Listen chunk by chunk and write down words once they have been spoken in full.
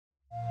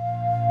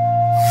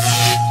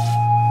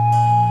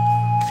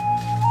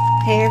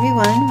Hey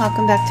everyone,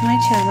 welcome back to my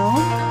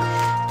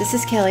channel. This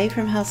is Kelly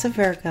from House of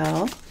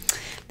Virgo.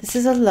 This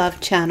is a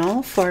love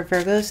channel for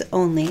Virgos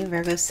only,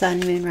 Virgo Sun,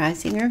 Moon,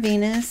 Rising, or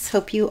Venus.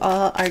 Hope you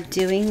all are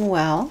doing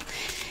well.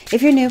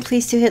 If you're new,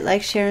 please do hit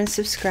like, share, and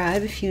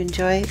subscribe if you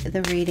enjoy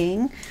the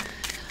reading.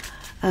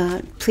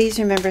 Please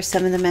remember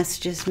some of the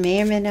messages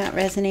may or may not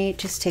resonate.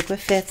 Just take what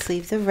fits,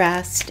 leave the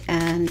rest.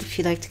 And if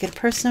you'd like to get a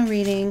personal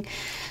reading,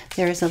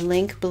 there is a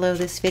link below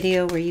this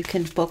video where you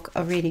can book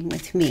a reading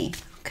with me.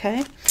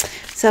 Okay,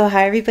 so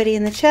hi everybody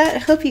in the chat. I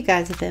hope you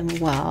guys have been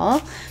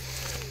well.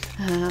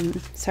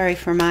 Sorry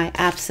for my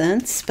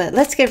absence, but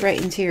let's get right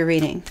into your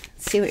reading.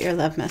 See what your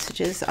love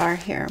messages are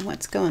here and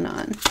what's going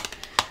on.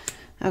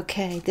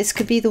 Okay, this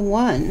could be the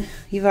one.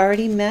 You've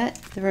already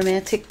met the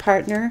romantic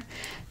partner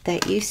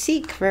that you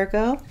seek,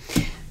 Virgo,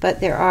 but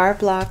there are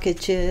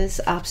blockages,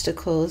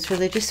 obstacles,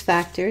 religious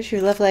factors.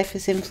 Your love life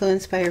is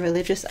influenced by your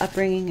religious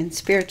upbringing and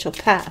spiritual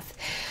path.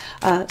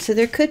 So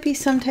there could be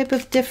some type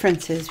of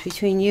differences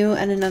between you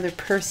and another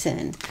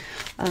person.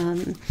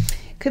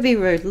 Could be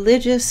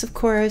religious, of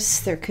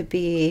course. There could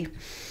be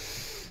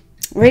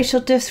racial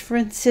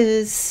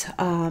differences,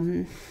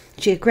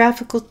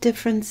 geographical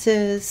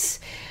differences.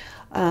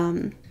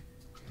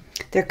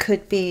 There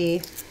could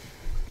be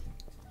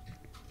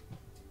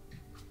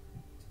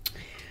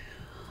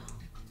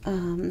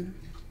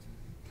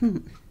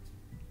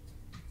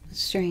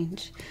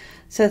strange.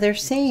 So they're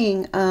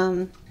saying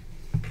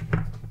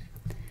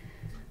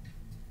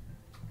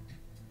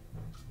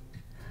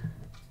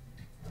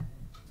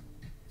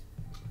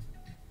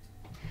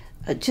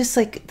just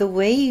like the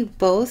way you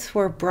both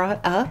were brought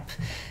up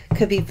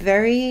could be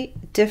very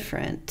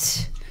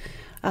different.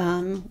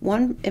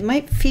 It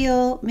might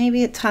feel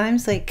maybe at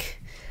times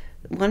like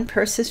one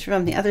person's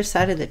from the other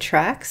side of the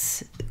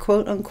tracks,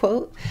 quote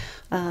unquote,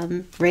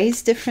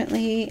 raised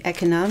differently,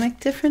 economic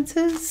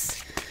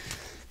differences.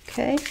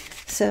 Okay,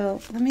 so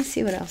let me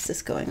see what else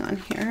is going on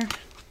here.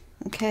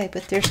 Okay,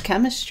 but there's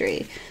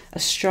chemistry, a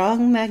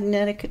strong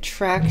magnetic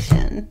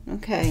attraction.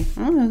 Okay,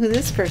 I don't know who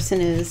this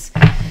person is,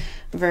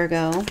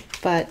 Virgo,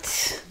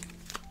 but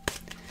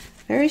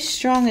very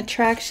strong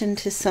attraction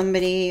to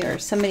somebody, or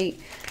somebody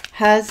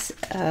has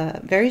a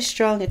very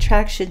strong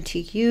attraction to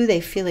you. They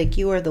feel like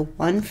you are the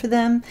one for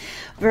them,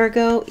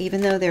 Virgo,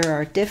 even though there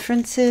are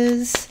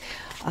differences.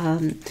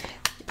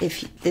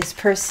 If this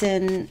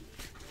person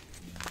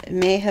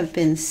may have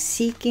been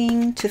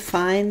seeking to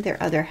find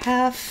their other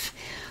half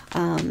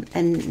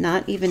and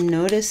not even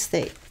notice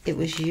that it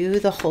was you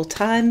the whole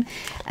time,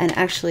 and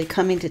actually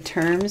coming to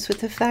terms with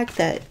the fact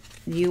that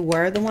you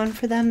were the one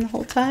for them the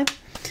whole time.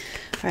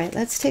 All right,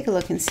 let's take a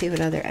look and see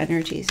what other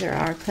energies there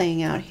are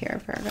playing out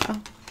here,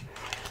 Virgo.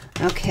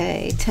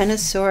 Okay, Ten of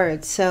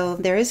Swords. So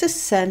there is a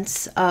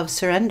sense of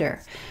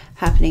surrender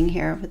happening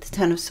here with the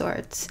Ten of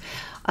Swords.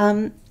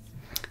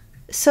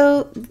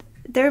 So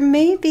there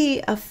may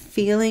be a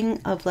feeling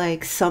of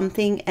like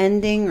something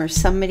ending or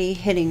somebody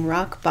hitting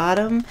rock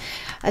bottom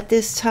at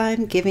this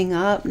time, giving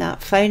up,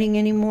 not fighting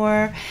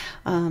anymore.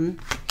 Kind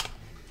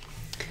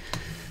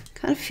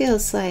of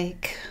feels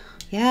like,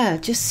 yeah,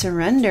 just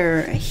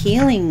surrender,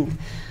 healing,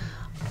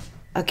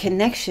 a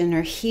connection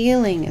or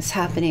healing is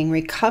happening,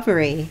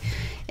 recovery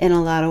in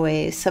a lot of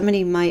ways.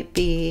 Somebody might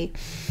be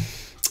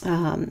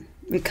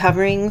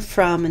recovering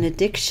from an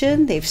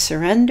addiction. They've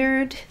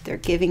surrendered. They're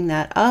giving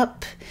that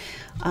up.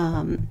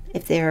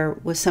 If there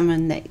was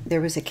someone that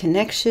there was a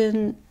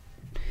connection,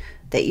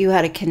 that you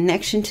had a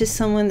connection to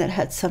someone that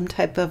had some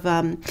type of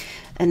an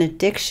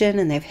addiction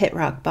and they've hit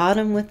rock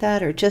bottom with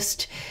that, or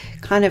just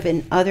kind of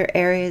in other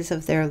areas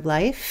of their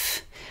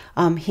life,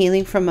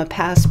 healing from a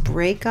past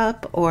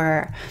breakup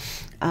or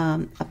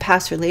a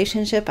past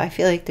relationship. I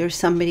feel like there's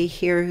somebody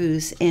here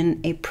who's in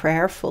a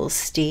prayerful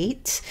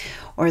state,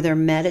 or they're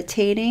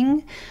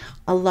meditating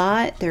a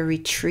lot, they're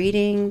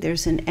retreating.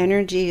 There's an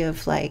energy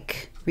of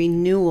like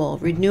renewal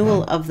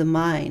of the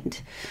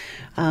mind.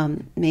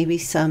 Maybe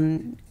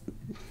some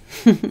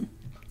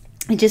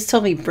it just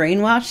told me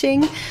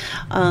brainwashing,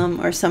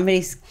 or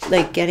somebody's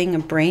like getting a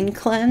brain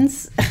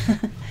cleanse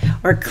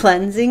or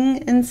cleansing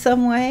in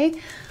some way.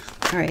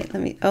 All right,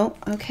 let me, oh,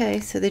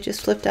 okay, so they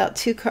just flipped out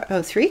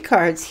three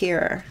cards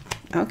here.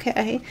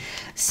 Okay,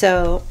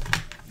 so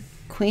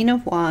Queen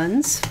of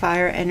Wands,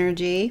 fire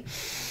energy,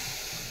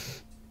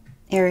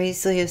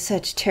 Aries, Leo,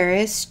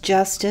 Sagittarius,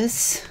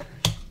 Justice,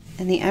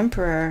 and the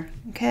Emperor.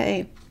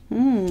 Okay.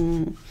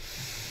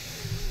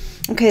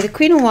 Okay, the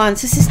Queen of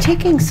Wands, this is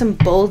taking some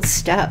bold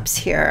steps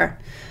here.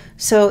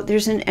 So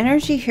there's an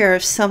energy here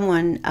of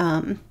someone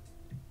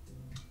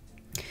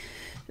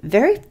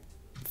very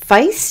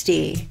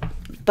feisty,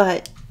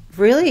 but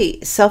really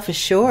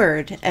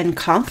self-assured and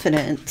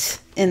confident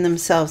in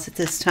themselves at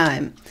this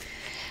time.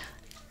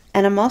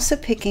 And I'm also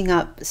picking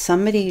up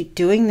somebody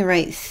doing the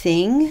right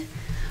thing.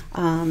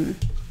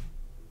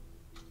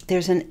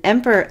 There's an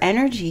Emperor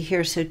energy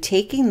here, so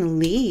taking the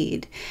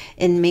lead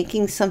in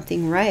making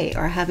something right,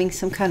 or having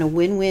some kind of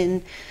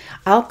win-win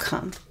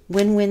outcome,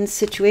 win-win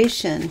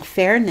situation,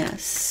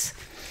 fairness.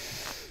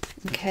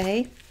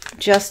 Okay,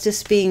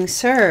 justice being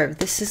served.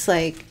 This is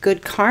like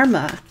good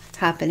karma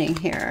happening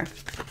here.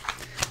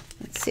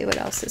 Let's see what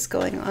else is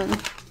going on.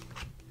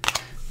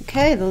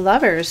 Okay, the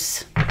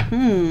Lovers.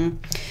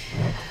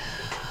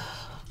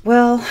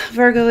 Well,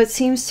 Virgo, it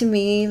seems to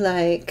me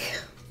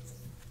like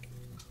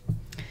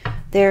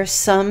there's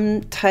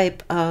some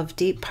type of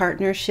deep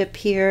partnership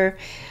here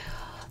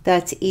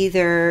that's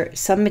either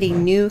somebody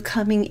new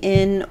coming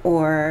in,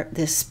 or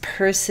this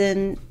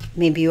person,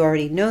 maybe you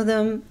already know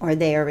them or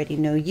they already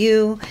know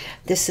you.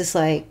 This is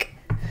like,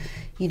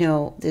 you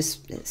know,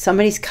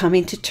 somebody's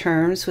coming to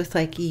terms with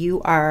like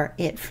you are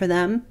it for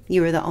them.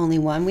 You are the only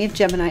one. We have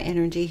Gemini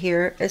energy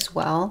here as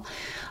well.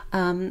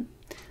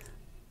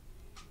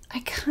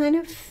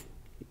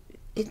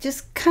 It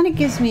just kind of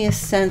gives me a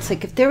sense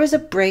like if there was a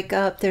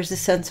breakup, there's a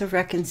sense of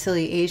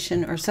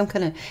reconciliation, or some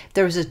kind of,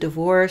 there was a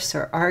divorce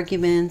or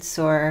arguments,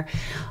 or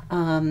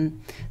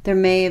there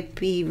may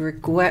be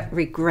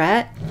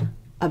regret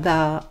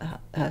about,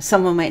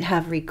 someone might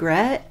have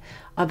regret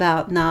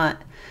about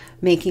not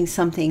making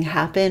something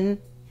happen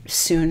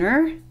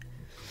sooner.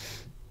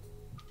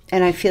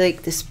 And I feel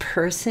like this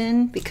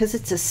person, because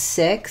it's a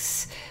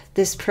 6,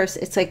 this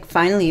person, it's like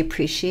finally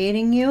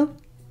appreciating you.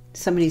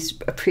 Somebody's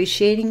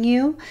appreciating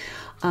you,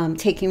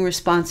 taking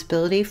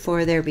responsibility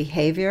for their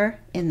behavior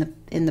in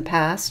the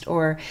past,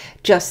 or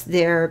just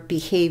their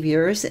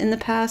behaviors in the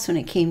past when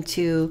it came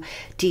to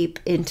deep,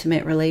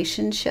 intimate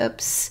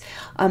relationships.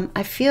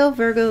 I feel,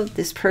 Virgo,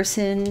 this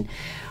person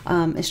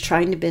is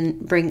trying to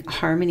bring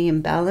harmony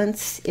and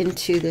balance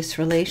into this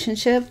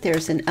relationship.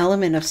 There's an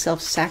element of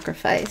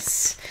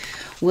self-sacrifice,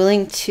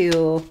 willing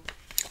to,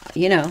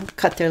 you know,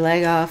 cut their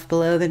leg off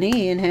below the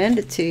knee and hand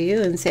it to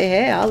you and say,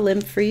 hey, I'll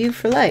limp for you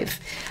for life.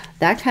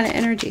 That kind of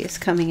energy is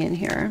coming in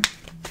here.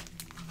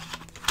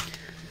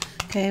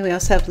 Okay, we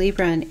also have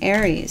Libra and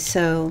Aries.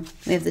 So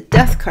we have the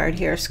Death card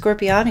here,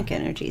 Scorpionic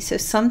energy. So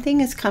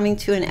something is coming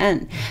to an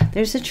end.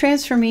 There's a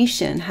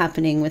transformation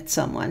happening with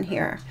someone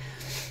here.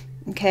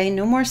 Okay,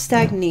 no more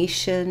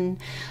stagnation,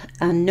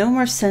 no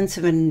more sense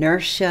of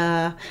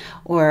inertia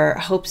or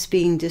hopes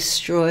being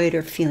destroyed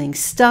or feeling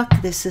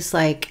stuck. This is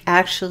like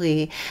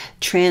actually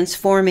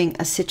transforming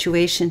a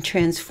situation,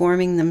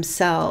 transforming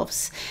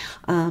themselves.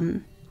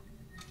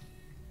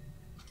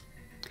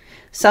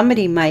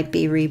 Somebody might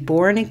be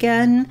reborn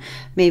again,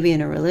 maybe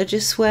in a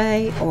religious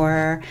way,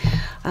 or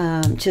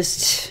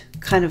just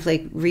kind of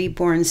like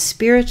reborn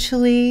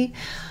spiritually.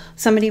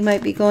 Somebody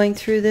might be going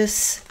through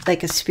this,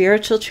 like a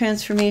spiritual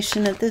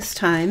transformation at this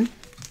time.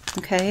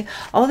 Okay,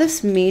 all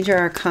this major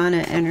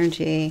arcana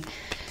energy,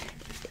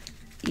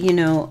 you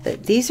know,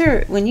 these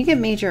are, when you get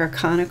major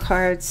arcana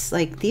cards,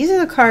 like these are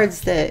the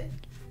cards that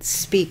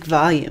speak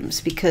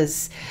volumes,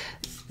 because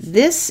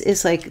this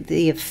is like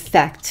the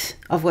effect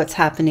of what's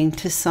happening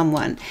to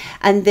someone,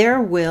 and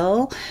their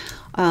will,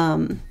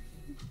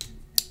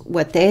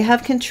 what they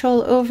have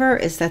control over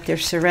is that they're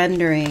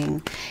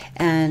surrendering,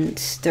 and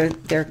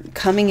they're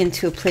coming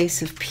into a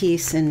place of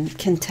peace and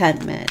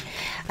contentment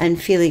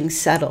and feeling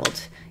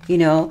settled. You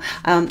know,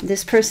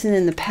 this person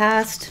in the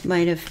past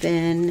might have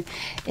been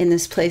in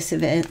this place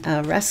of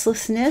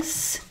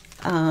restlessness.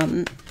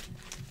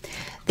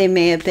 They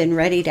may have been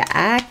ready to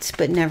act,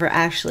 but never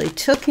actually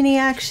took any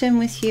action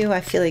with you.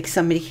 I feel like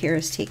somebody here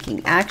is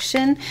taking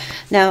action.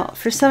 Now,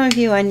 for some of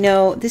you, I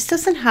know this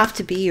doesn't have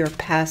to be your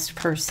past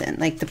person,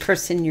 like the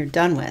person you're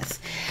done with.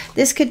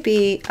 This could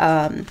be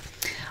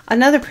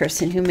another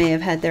person who may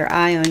have had their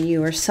eye on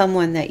you, or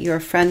someone that you're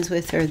friends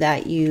with, or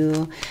that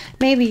you,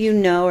 maybe you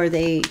know, or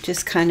they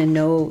just kind of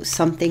know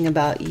something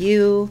about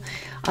you.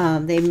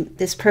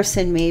 This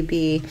person may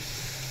be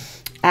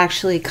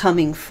actually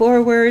coming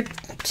forward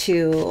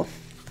to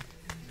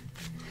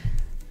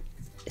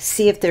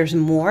see if there's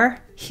more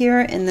here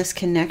in this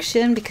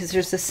connection, because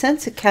there's a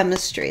sense of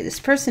chemistry. This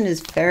person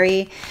is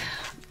very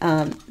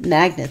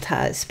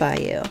magnetized by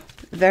you,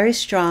 very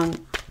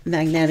strong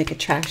magnetic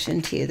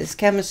attraction to you, this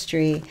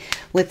chemistry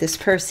with this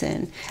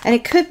person. And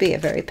it could be a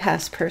very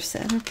past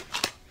person.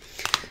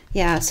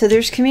 Yeah, so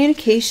there's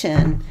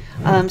communication.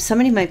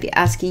 Somebody might be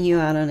asking you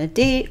out on a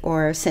date,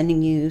 or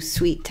sending you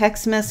sweet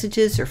text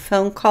messages or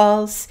phone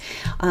calls.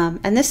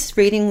 And this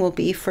reading will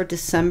be for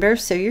December,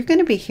 so you're going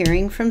to be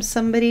hearing from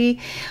somebody.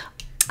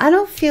 I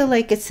don't feel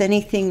like it's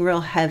anything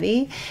real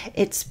heavy.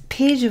 It's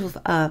Page of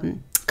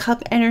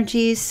Cup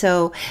energy,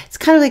 so it's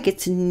kind of like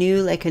it's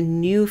new, like a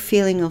new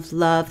feeling of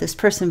love. This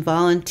person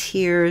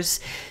volunteers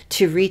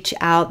to reach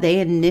out, they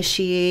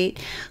initiate.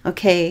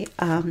 Okay,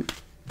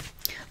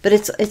 but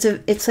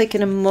it's like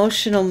an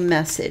emotional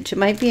message. It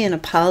might be an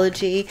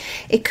apology.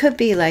 It could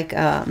be like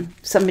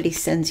somebody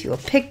sends you a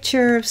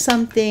picture of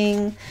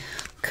something.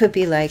 Could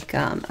be like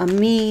a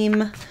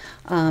meme.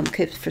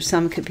 For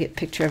some, it could be a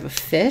picture of a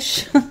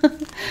fish.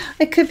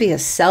 It could be a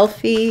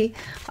selfie.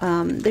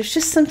 There's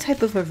just some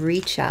type of a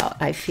reach out,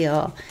 I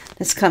feel,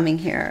 that's coming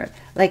here.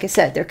 Like I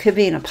said, there could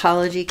be an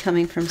apology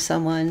coming from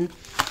someone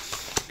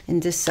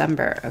in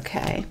December.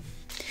 Okay.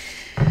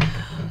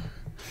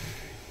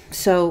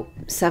 So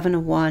 7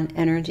 of Wands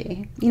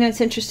energy. You know, it's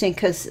interesting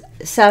because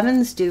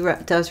sevens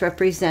does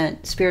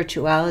represent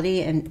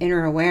spirituality and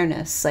inner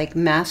awareness, like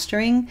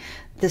mastering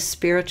the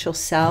spiritual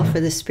self or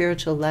the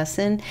spiritual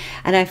lesson.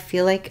 And I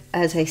feel like,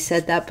 as I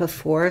said that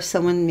before,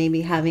 someone may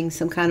be having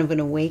some kind of an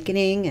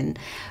awakening and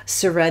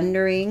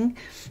surrendering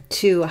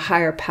to a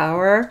higher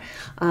power.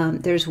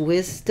 There's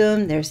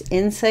wisdom, there's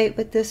insight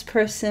with this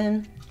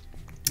person,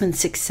 and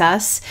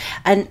success.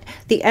 And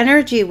the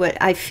energy, what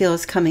I feel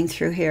is coming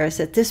through here, is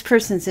that this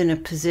person's in a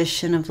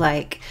position of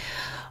like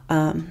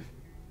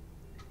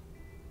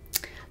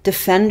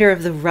defender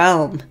of the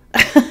realm.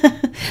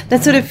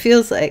 That's what it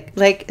feels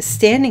like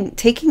standing,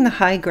 taking the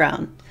high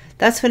ground.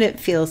 That's what it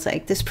feels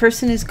like. This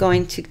person is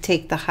going to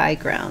take the high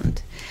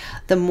ground,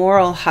 the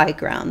moral high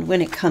ground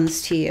when it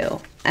comes to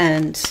you.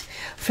 And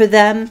for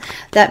them,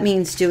 that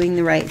means doing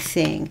the right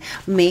thing,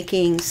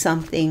 making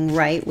something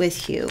right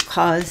with you,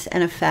 cause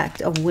and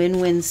effect, a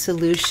win-win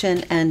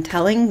solution, and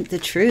telling the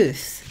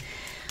truth.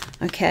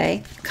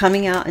 Okay,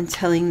 coming out and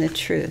telling the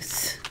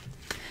truth.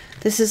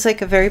 This is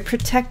like a very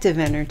protective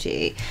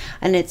energy,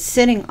 and it's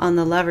sitting on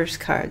the Lover's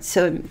card.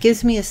 So it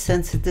gives me a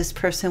sense that this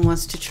person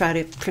wants to try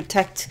to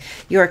protect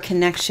your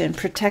connection,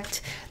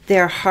 protect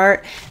their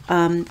heart,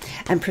 and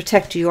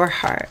protect your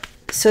heart.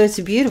 So it's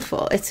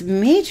beautiful. It's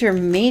major,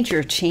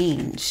 major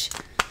change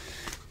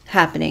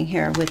happening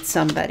here with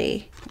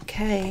somebody.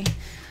 Okay.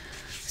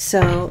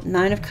 So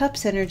 9 of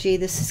Cups energy.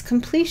 This is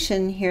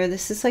completion here.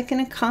 This is like an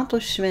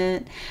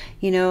accomplishment,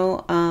 you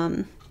know,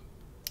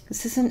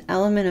 this is an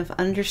element of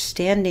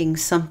understanding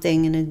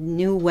something in a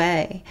new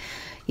way.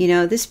 You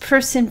know, this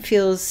person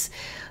feels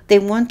they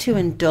want to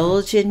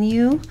indulge in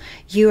you.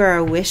 You are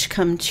a wish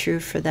come true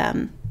for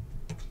them.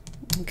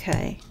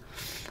 Okay.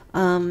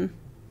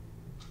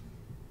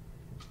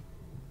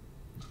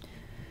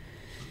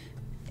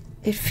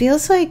 It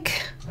feels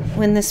like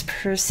when this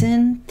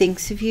person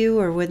thinks of you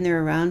or when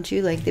they're around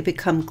you, like they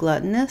become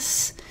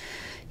gluttonous.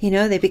 You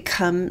know, they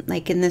become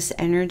like in this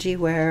energy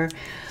where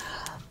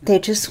they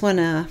just want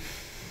to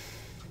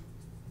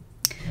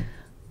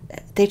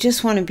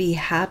be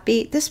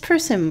happy. This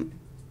person,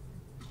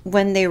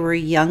 when they were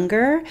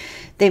younger,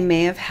 they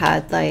may have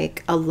had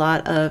like a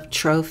lot of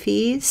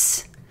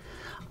trophies.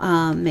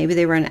 Maybe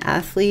they were an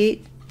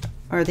athlete,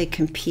 or they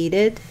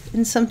competed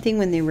in something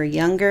when they were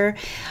younger.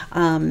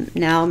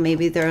 Now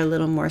maybe they're a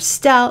little more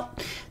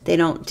stout. They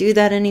don't do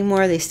that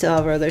anymore. They still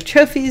have other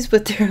trophies,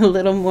 but they're a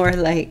little more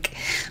like,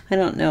 I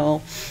don't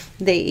know,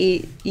 they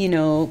eat, you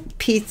know,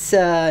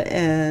 pizza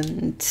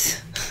and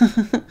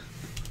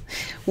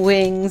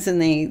wings,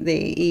 and they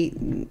eat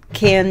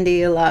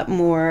candy a lot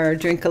more,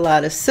 drink a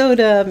lot of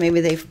soda. Maybe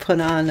they've put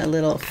on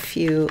a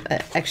few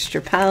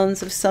extra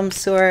pounds of some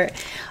sort,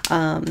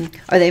 or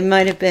they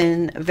might have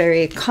been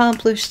very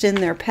accomplished in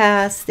their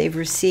past. They've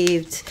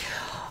received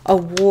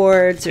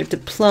awards or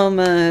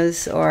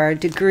diplomas or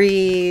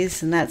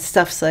degrees, and that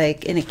stuff's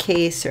like in a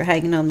case or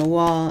hanging on the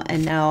wall,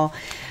 and now,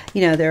 you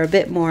know, they're a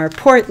bit more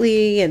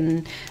portly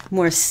and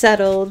more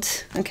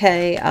settled.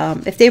 Okay.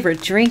 If they were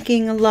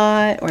drinking a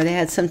lot, or they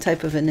had some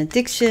type of an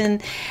addiction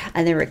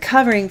and they're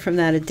recovering from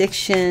that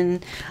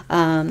addiction,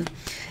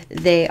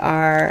 they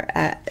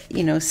are,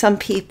 you know, some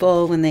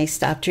people, when they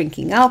stop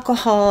drinking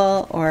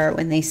alcohol or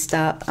when they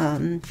stop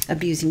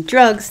abusing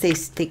drugs,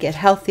 they get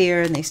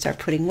healthier and they start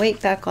putting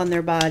weight back on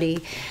their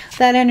body.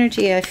 That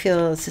energy, I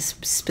feel, is a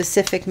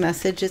specific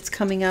message that's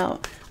coming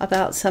out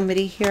about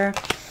somebody here.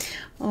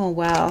 Oh,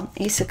 wow.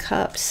 Ace of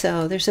Cups.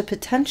 So there's a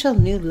potential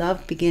new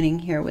love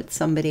beginning here with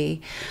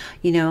somebody.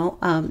 You know,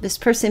 this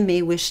person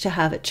may wish to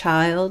have a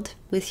child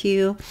with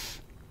you,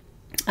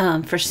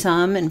 for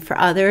some, and for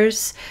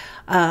others,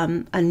 a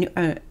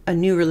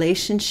new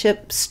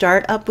relationship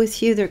start up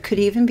with you. There could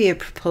even be a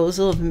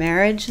proposal of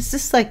marriage. This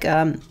is like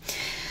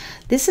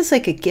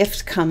a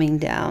gift coming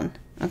down,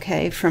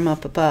 okay, from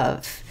up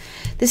above.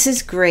 This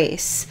is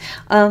grace.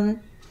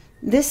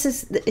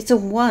 It's a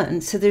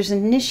 1, so there's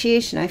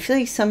initiation. I feel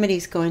like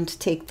somebody's going to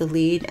take the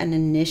lead and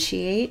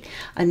initiate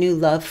a new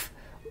love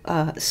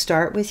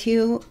start with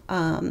you,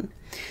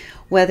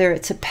 whether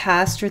it's a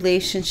past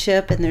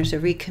relationship and there's a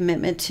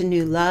recommitment to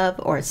new love,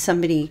 or it's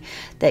somebody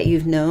that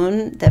you've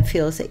known that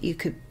feels that you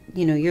could,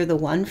 you know, you're the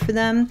one for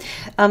them.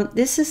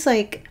 This is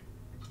like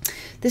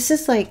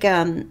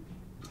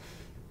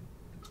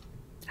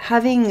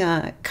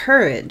having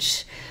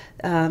courage.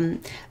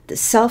 The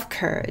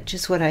self-courage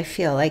is what I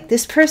feel like.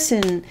 This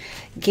person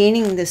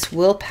gaining this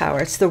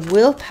willpower, it's the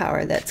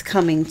willpower that's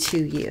coming to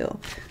you.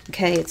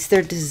 Okay, it's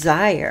their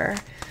desire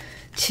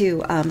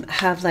to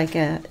have like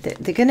they're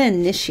going to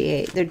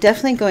initiate. They're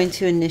definitely going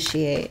to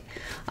initiate.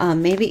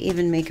 Maybe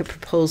even make a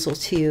proposal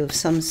to you of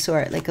some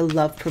sort, like a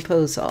love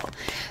proposal.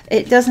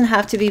 It doesn't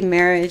have to be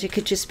marriage. It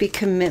could just be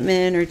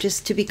commitment, or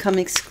just to become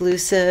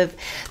exclusive.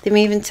 They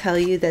may even tell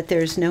you that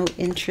there's no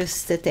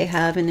interest that they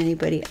have in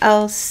anybody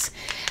else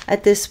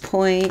at this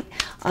point,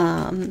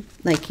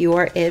 like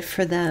you're it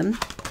for them.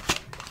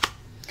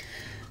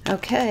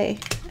 Okay,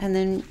 and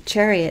then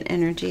Chariot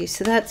energy.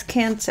 So that's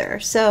Cancer.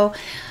 So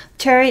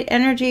Chariot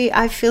energy,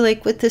 I feel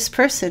like with this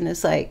person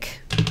is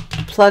like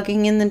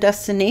plugging in the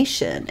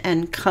destination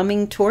and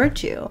coming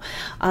towards you.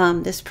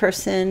 This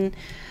person,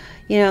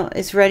 you know,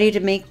 is ready to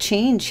make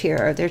change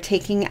here. They're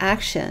taking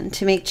action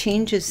to make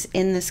changes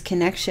in this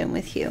connection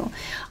with you.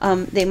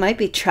 They might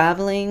be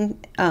traveling.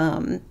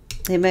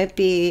 They might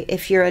be,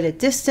 if you're at a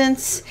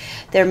distance,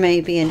 there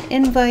may be an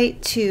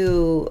invite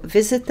to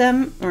visit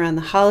them around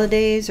the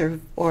holidays,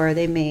 or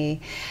they may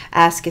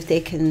ask if they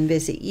can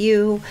visit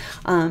you.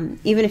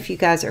 Even if you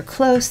guys are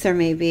close, there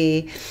may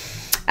be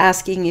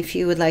asking if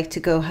you would like to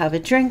go have a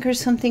drink or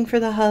something for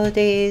the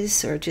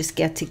holidays, or just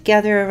get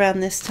together around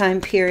this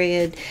time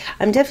period.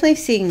 I'm definitely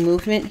seeing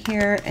movement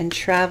here and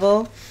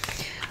travel.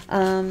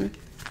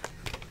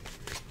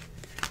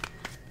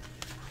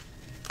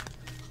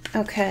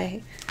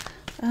 Okay.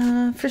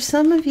 For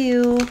some of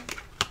you,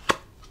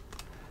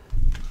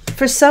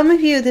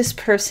 this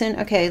person,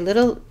 okay,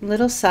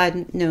 little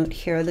side note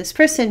here. This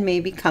person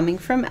may be coming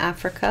from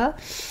Africa.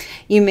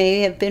 You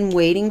may have been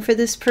waiting for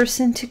this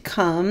person to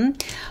come,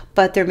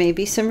 but there may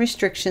be some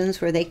restrictions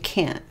where they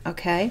can't,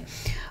 okay?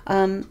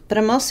 But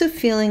I'm also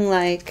feeling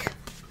like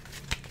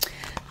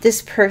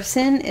this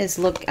person is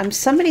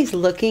somebody's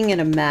looking at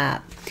a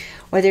map,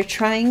 or they're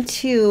trying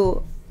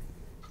to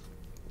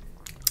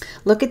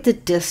look at the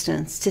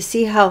distance to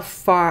see how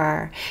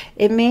far.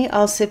 It may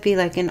also be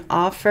like an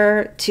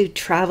offer to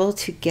travel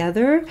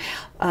together.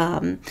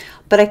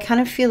 But I kind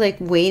of feel like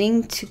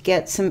waiting to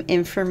get some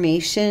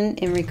information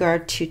in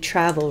regard to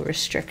travel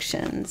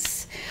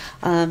restrictions.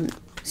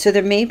 So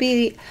there may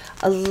be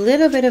a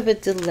little bit of a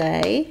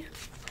delay.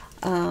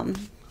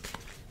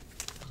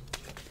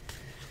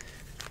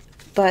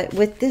 But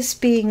with this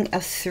being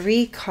a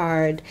 3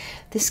 card,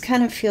 this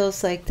kind of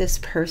feels like this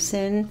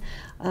person,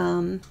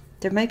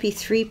 there might be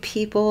 3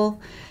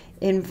 people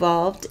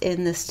involved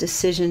in this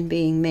decision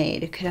being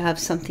made. It could have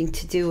something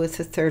to do with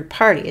a third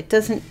party.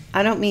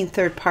 I don't mean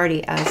third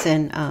party as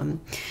in,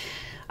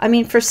 I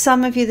mean, for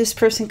some of you, this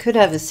person could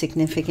have a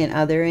significant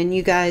other and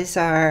you guys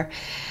are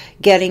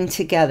getting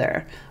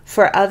together.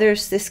 For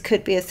others, this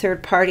could be a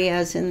third party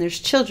as in there's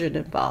children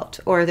involved,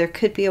 or there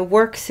could be a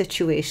work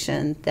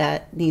situation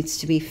that needs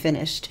to be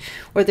finished,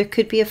 or there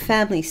could be a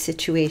family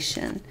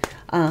situation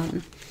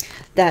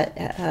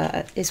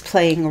that is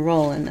playing a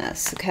role in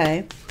this,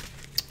 okay?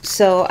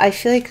 So I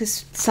feel like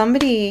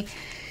somebody,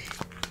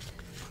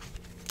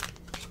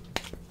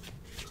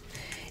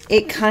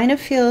 it kind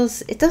of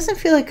feels, it doesn't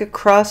feel like a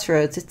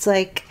crossroads. It's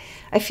like,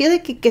 I feel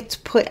like it gets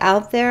put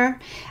out there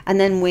and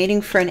then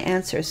waiting for an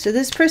answer. So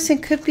this person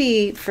could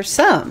be, for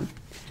some,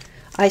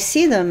 I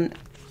see them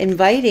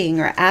inviting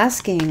or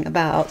asking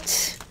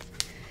about,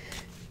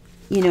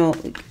 you know,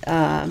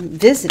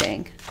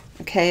 visiting,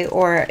 okay,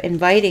 or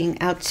inviting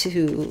out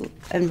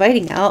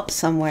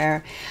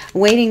somewhere,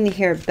 waiting to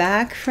hear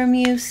back from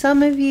you.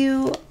 Some of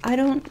you, I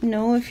don't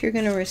know if you're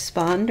going to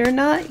respond or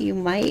not. You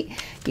might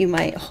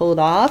hold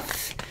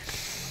off.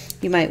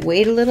 You might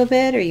wait a little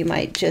bit, or you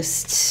might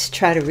just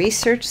try to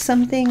research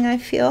something, I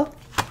feel.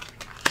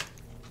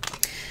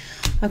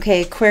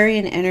 Okay,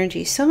 Aquarian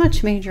energy, so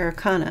much major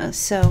arcana.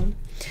 So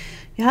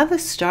you have a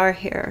star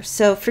here.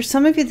 So for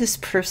some of you, this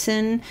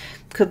person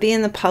could be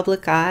in the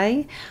public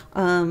eye.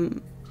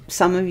 Some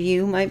of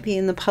you might be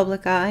in the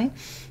public eye.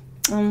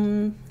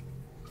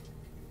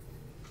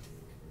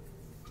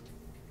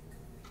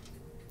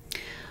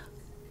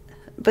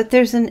 But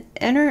there's an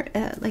inner,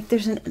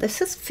 this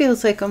just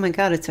feels like, oh my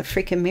God, it's a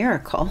freaking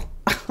miracle.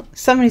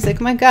 Somebody's like,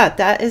 oh my God,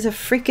 that is a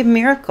freaking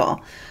miracle.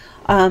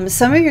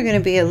 Some of you are going to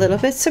be a little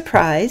bit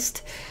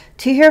surprised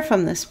to hear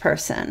from this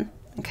person,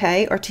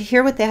 okay? Or to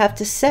hear what they have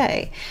to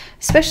say,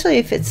 especially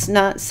if it's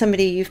not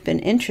somebody you've been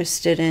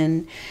interested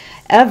in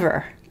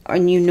ever,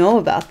 and you know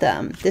about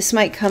them. This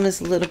might come as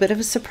a little bit of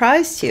a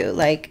surprise to you.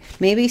 Like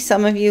maybe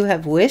some of you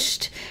have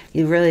wished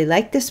you really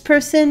liked this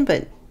person,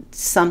 but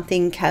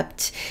something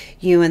kept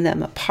you and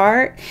them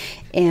apart,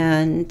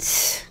 and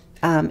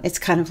it's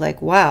kind of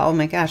like, wow, oh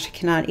my gosh, I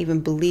cannot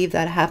even believe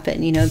that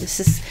happened. You know, this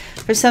is,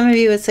 for some of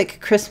you, it's like a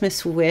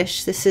Christmas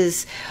wish. This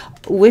is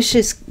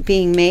wishes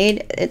being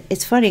made.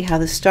 It's funny how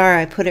the star,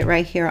 I put it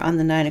right here on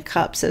the 9 of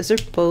Cups. Those are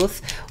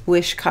both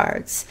wish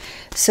cards.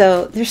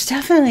 So there's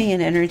definitely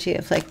an energy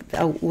of like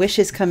a wish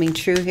is coming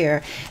true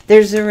here.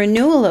 There's a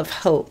renewal of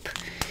hope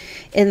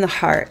in the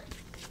heart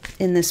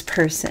in this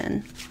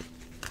person.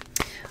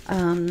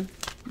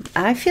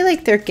 I feel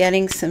like they're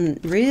getting some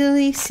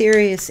really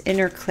serious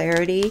inner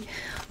clarity,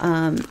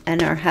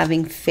 and are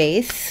having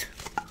faith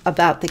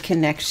about the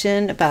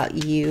connection,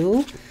 about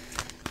you.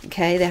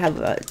 Okay, they have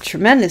a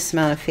tremendous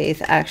amount of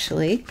faith,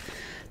 actually,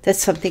 that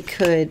something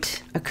could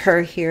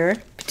occur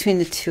here between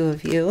the two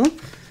of you.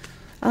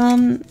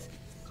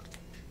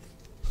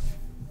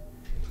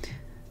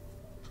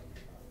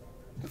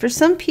 For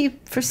some people,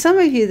 for some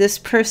of you, this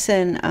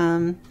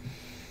person,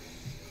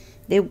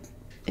 it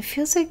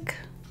feels like,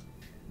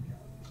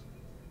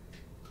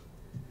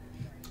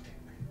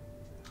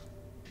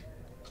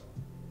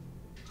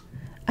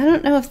 I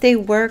don't know if they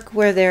work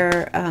where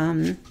they're,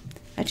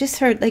 I just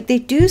heard like they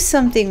do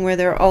something where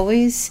they're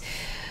always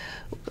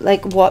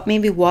like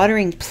maybe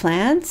watering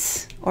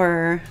plants,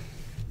 or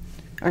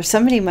Or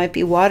somebody might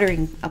be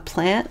watering a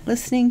plant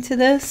listening to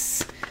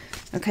this.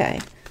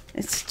 Okay,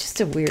 it's just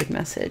a weird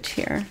message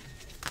here.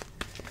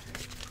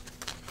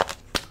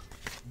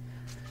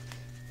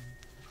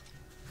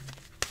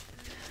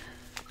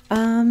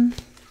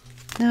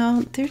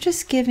 No, they're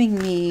just giving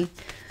me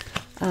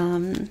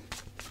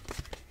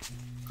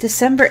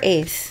December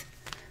 8th.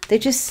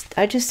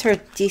 I just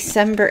heard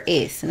December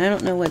 8th, and I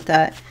don't know what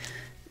that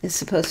is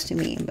supposed to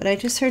mean, but I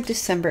just heard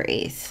December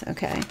 8th.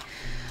 Okay.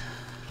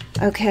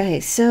 Okay,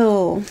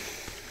 so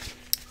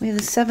we have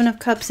the Seven of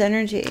Cups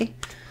energy.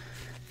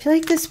 I feel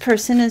like this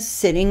person is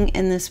sitting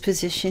in this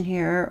position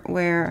here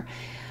where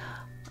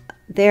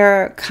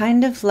they're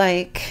kind of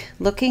like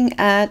looking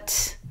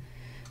at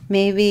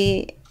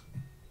maybe,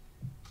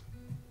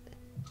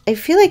 I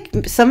feel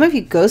like some of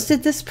you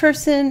ghosted this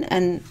person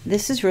and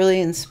this is really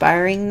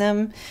inspiring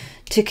them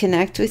to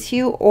connect with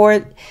you,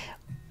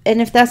 and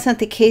if that's not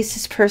the case,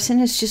 this person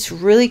is just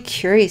really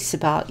curious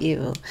about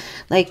you.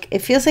 Like, it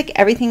feels like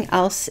everything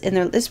else in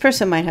their, this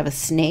person might have a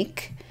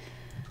snake.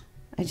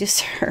 I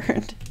just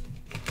heard.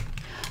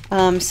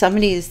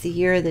 Somebody is the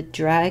year of the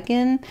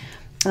dragon.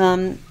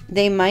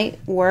 They might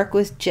work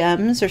with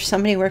gems, or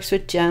somebody works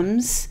with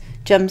gems,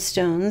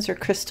 gemstones or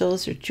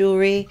crystals or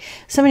jewelry.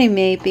 Somebody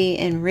may be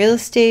in real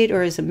estate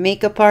or is a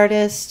makeup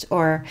artist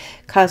or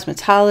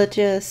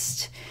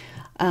cosmetologist.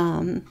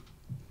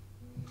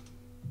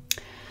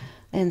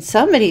 And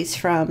somebody's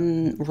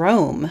from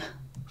Rome,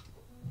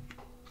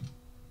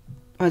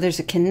 or there's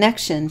a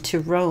connection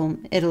to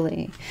Rome,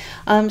 Italy.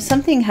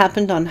 Something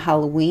happened on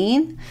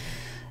Halloween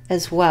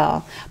as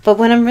well. But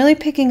what I'm really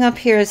picking up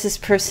here is this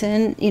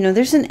person, you know,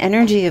 there's an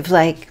energy of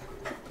like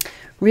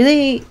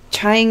really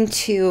trying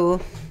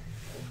to,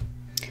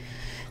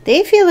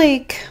 they feel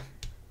like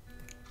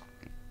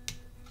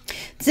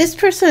this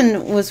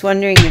person was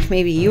wondering if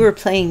maybe you were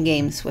playing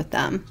games with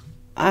them.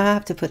 I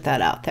have to put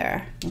that out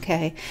there,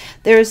 okay?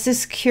 There's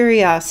this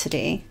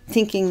curiosity,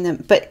 thinking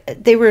that, but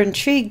they were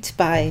intrigued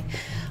by,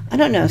 I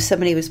don't know if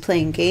somebody was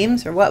playing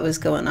games or what was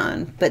going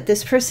on, but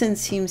this person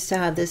seems to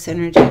have this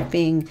energy of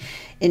being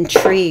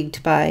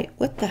intrigued by,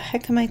 what the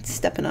heck am I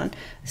stepping on?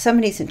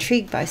 Somebody's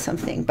intrigued by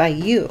something, by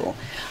you.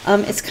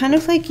 It's kind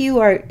of like you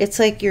are, it's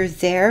like you're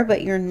there,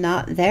 but you're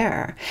not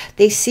there.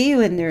 They see you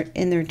in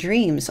their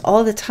dreams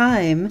all the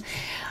time.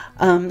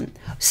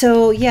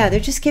 So yeah, they're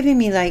just giving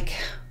me like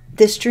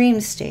this dream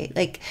state,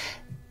 like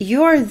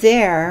you're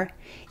there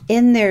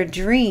in their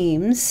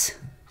dreams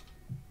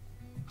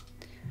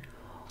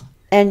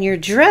and you're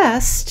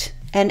dressed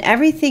and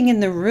everything in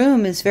the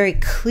room is very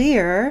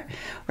clear,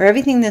 or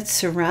everything that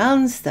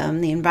surrounds them,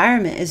 the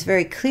environment is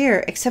very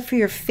clear except for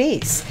your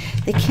face.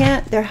 They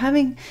can't, they're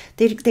having,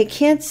 they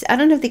can't, I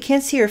don't know if they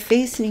can't see your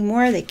face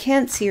anymore. They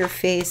can't see your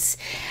face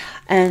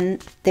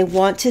and they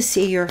want to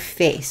see your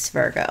face,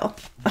 Virgo.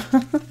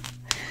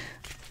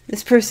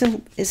 This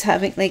person is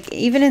having, like,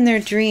 even in their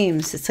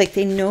dreams, it's like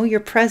they know your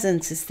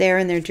presence is there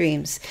in their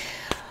dreams.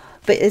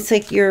 But it's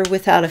like you're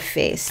without a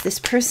face. This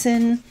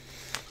person,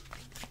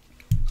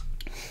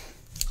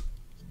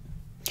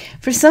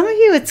 for some of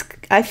you, it's,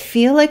 I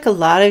feel like a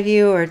lot of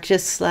you are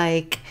just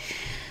like,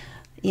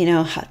 you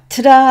know,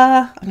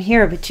 ta-da, I'm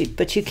here, but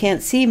you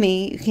can't see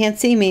me. You can't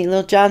see me.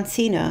 Little John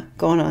Cena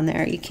going on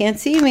there. You can't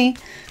see me.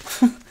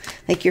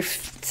 Like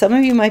some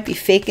of you might be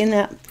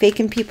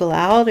faking people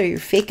out, or you're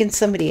faking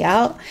somebody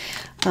out.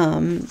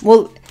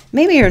 Well,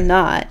 maybe you're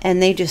not,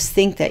 and they just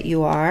think that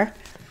you are.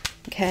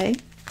 Okay.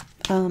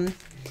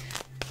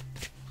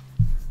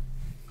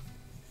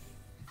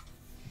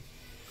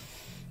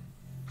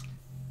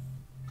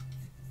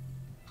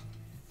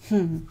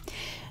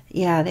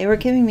 Yeah, they were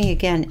giving me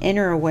again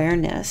inner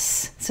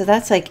awareness. So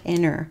that's like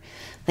inner,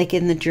 like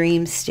in the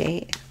dream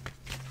state.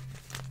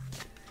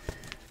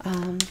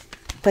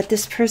 But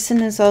this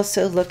person is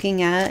also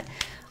looking at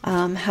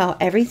how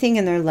everything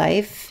in their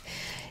life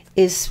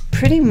is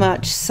pretty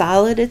much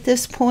solid at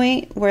this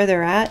point where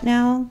they're at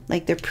now.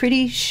 Like they're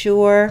pretty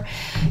sure,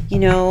 you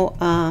know,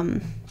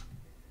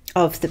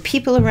 of the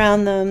people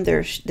around them.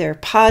 They're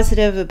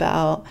positive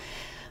about,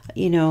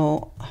 you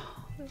know,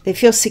 they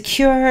feel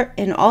secure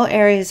in all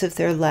areas of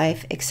their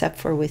life except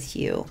for with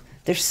you.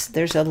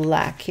 There's a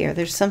lack here.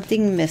 There's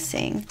something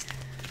missing.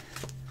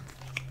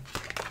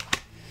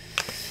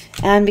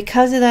 And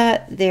because of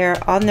that, they're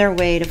on their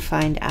way to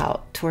find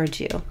out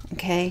towards you.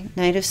 Okay,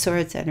 Knight of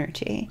Swords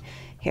energy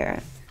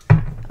here.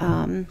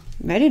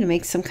 Ready to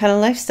make some kind of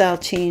lifestyle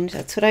change.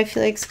 That's what I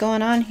feel like is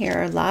going on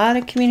here. A lot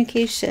of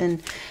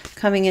communication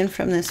coming in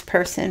from this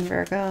person,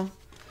 Virgo.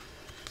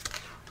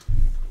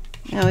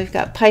 Now we've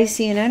got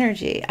Piscean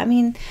energy. I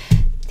mean,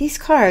 these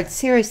cards,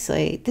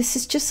 seriously, this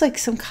is just like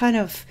some kind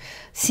of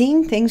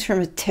seeing things from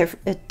a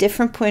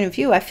different point of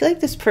view. I feel like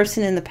this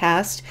person in the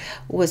past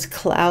was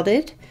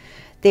clouded.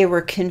 They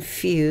were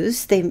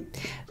confused.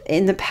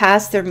 In the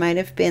past, there might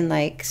have been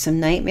like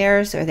some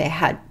nightmares, or they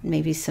had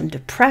maybe some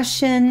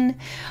depression.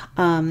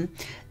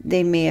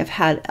 They may have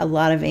had a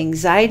lot of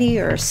anxiety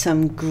or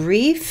some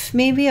grief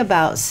maybe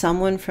about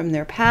someone from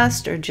their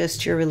past, or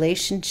just your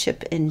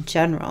relationship in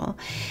general.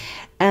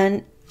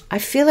 And I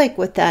feel like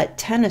with that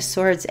Ten of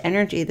Swords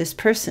energy, this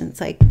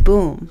person's like,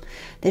 boom,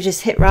 they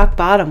just hit rock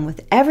bottom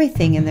with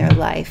everything in their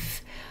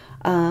life.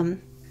 I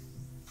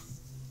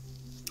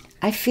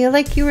feel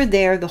like you were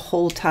there the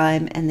whole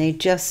time and they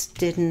just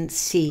didn't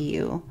see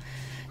you.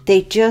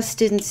 They just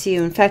didn't see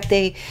you. In fact,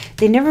 they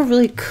never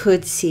really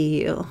could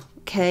see you.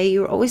 Okay,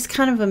 you were always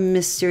kind of a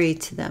mystery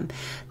to them.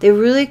 They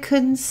really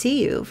couldn't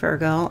see you,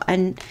 Virgo.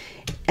 And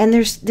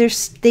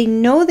they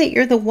know that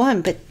you're the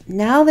one, but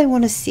now they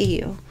want to see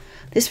you.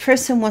 This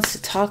person wants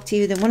to talk to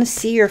you. They want to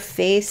see your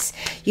face.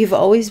 You've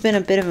always been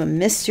a bit of a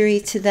mystery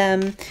to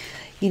them.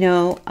 You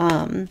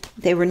know,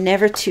 they were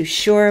never too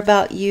sure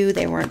about you.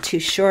 They weren't too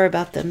sure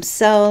about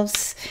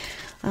themselves.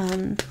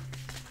 And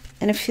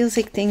it feels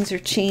like things are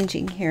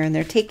changing here, and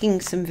they're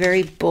taking some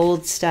very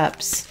bold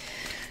steps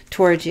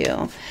towards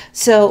you.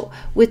 So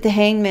with the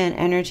Hangman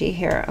energy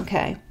here,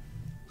 okay,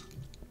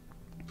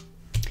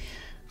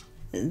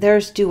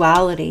 there's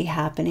duality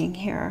happening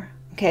here.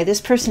 Okay,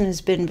 this person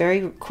has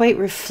been quite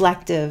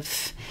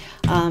reflective.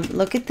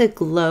 Look at the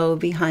glow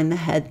behind the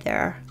head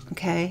there.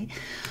 Okay,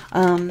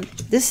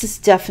 this is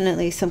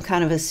definitely some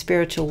kind of a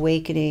spiritual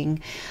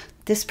awakening.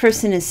 This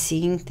person is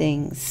seeing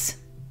things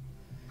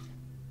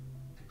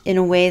in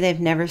a way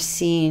they've never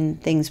seen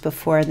things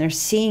before, and they're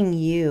seeing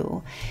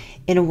you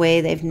in a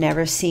way they've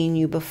never seen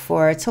you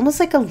before. It's almost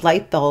like a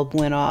light bulb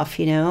went off,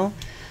 you know.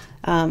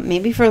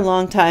 Maybe for a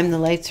long time the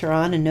lights are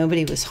on and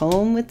nobody was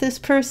home with this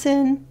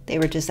person. They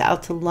were just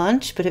out to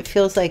lunch, but it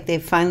feels like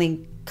they've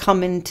finally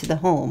come into the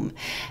home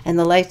and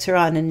the lights are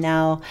on, and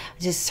now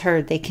I just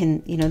heard they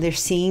can, you know, they're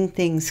seeing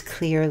things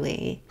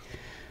clearly.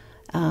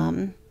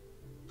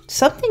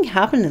 Something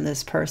happened to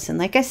this person.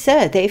 Like I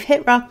said, they've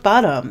hit rock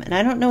bottom, and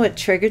I don't know what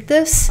triggered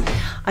this.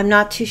 I'm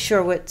not too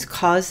sure what's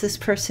caused this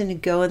person to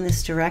go in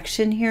this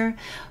direction here,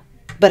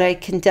 but I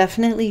can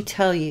definitely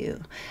tell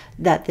you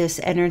that this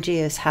energy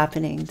is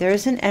happening.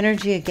 There's an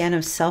energy again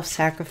of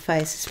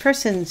self-sacrifice. This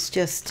person's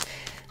just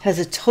has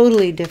a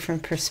totally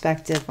different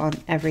perspective on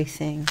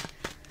everything.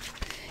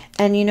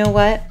 And you know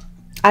what?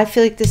 I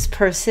feel like this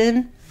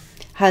person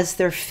has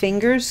their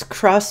fingers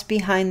crossed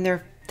behind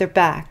their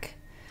back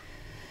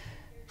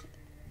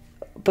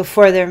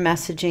before they're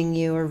messaging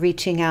you or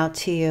reaching out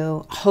to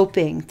you,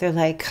 hoping. They're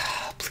like,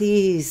 oh,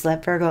 please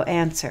let Virgo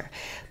answer.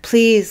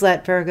 Please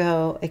let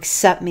Virgo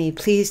accept me.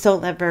 Please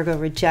don't let Virgo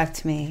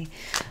reject me.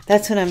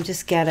 That's what I'm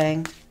just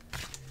getting.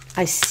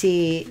 I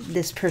see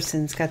this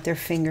person's got their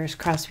fingers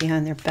crossed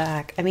behind their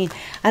back. I mean,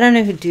 I don't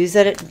know who does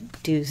that.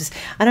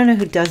 I don't know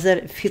who does that.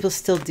 If people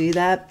still do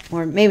that,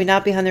 or maybe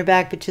not behind their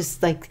back, but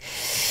just like,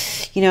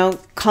 you know,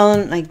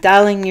 calling, like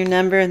dialing your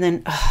number and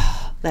then, oh,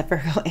 let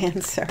Virgo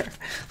answer.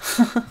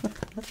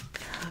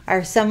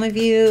 Are some of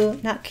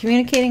you not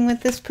communicating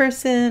with this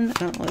person? I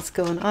don't know what's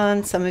going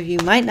on. Some of you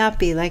might not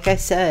be, like I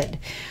said.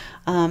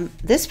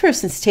 This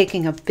person's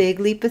taking a big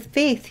leap of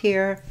faith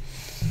here.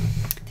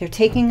 They're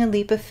taking a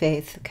leap of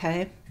faith,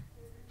 okay?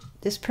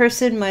 This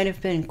person might have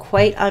been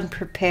quite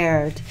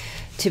unprepared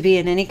to be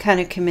in any kind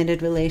of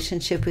committed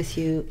relationship with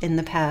you in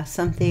the past.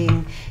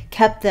 Something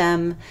kept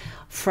them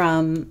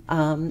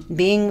from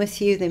being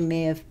with you. They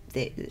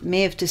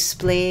may have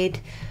displayed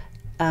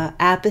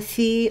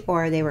apathy,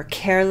 or they were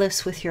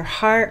careless with your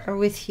heart or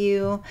with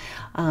you.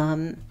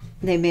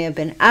 They may have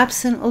been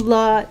absent a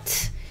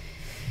lot.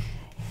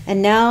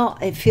 And now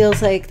it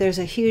feels like there's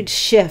a huge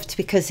shift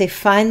because they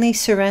finally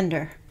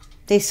surrender.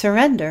 They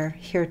surrender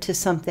here to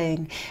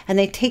something, and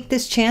they take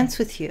this chance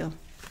with you.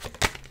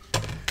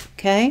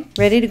 Okay?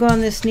 Ready to go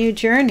on this new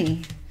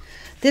journey.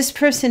 This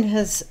person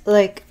has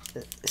like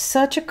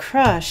such a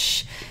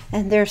crush,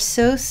 and they're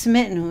so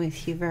smitten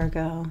with you,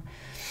 Virgo.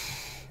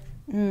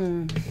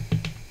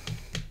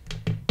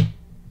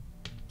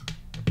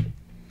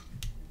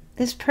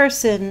 This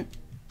person,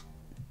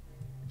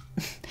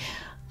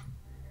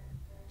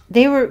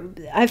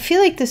 I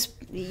feel like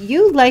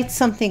you light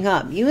something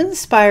up. You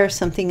inspire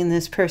something in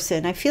this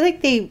person. I feel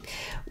like they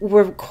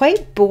were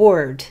quite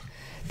bored.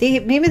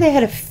 Maybe they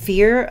had a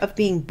fear of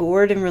being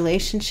bored in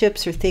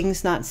relationships or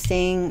things not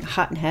staying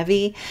hot and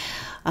heavy.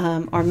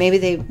 Or maybe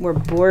they were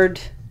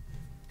bored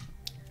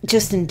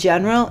just in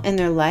general in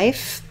their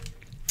life.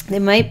 They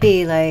might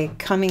be like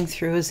coming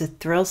through as a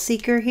thrill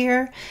seeker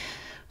here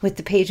with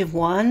the Page of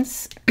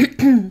Wands.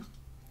 I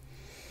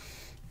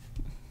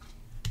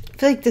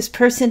feel like this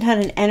person had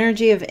an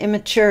energy of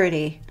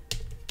immaturity.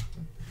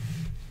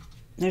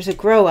 There's a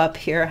grow up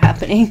here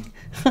happening.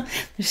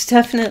 There's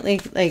definitely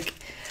like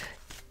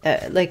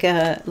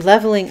a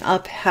leveling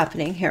up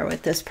happening here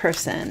with this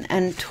person.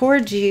 And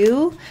towards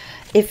you,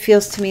 it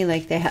feels to me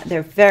like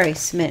they're very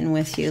smitten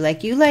with you.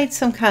 Like you light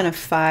some kind of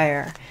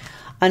fire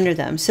under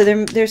them.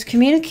 So there's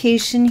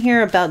communication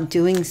here about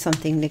doing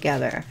something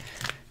together.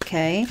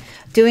 Okay?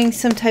 Doing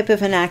some type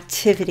of an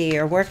activity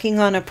or working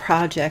on a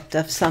project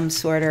of some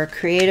sort or a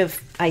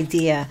creative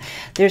idea.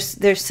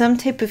 There's some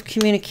type of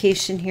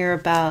communication here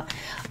about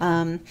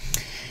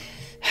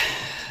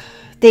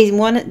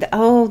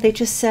they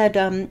just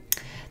said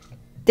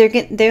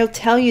they'll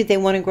tell you they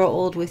want to grow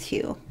old with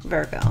you,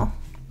 Virgo.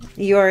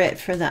 You're it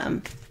for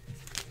them.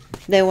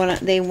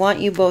 They want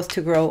you both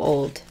to grow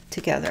old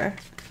together.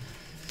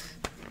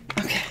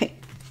 Okay.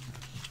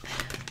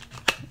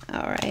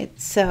 All right.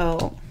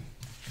 So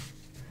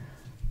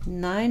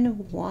 9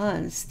 of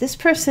Wands. This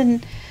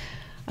person,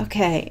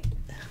 okay.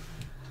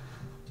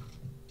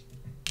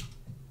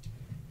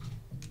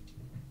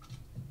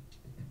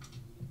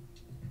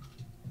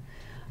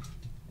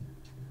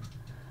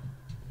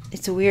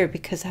 It's weird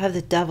because I have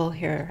the Devil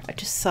here. I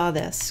just saw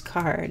this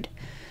card.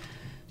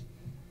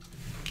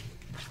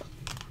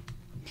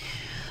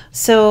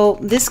 So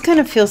this kind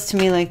of feels to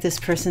me like this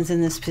person's in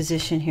this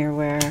position here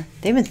where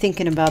they've been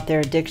thinking about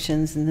their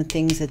addictions and the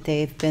things that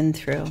they've been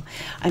through.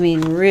 I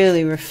mean,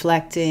 really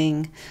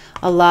reflecting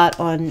a lot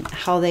on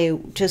how they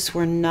just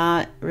were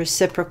not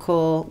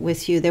reciprocal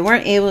with you. They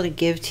weren't able to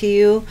give to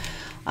you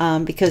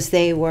because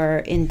they were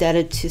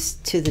indebted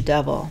to the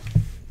Devil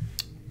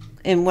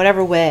in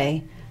whatever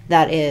way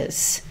that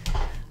is.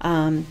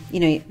 You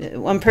know,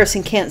 one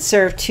person can't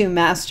serve two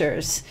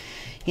masters.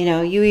 You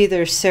know, you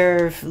either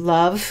serve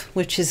love,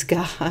 which is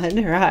God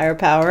or higher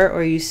power,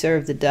 or you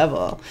serve the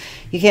Devil.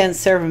 You can't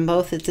serve them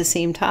both at the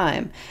same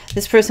time.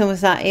 This person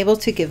was not able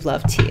to give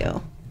love to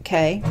you,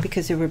 okay,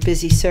 because they were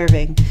busy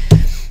serving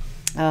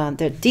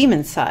the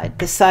demon side,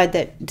 the side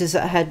that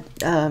had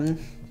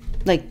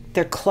like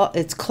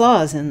its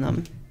claws in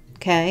them,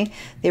 okay?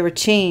 They were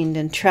chained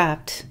and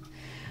trapped.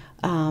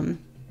 And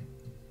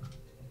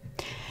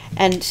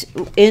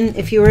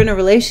if you were in a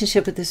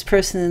relationship with this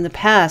person in the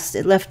past,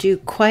 it left you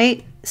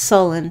quite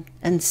sullen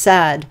and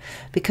sad,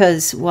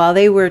 because while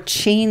they were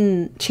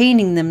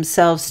chaining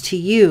themselves to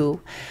you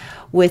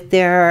with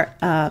their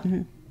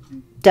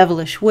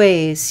devilish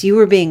ways, you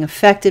were being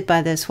affected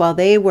by this while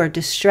they were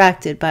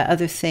distracted by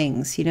other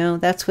things. You know,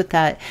 that's what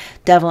that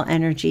devil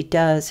energy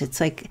does.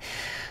 It's like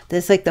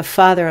the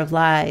father of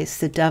lies,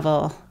 the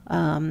devil.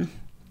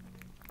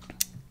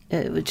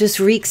 It just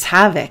wreaks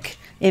havoc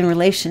in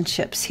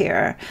relationships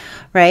here,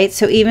 right?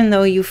 So even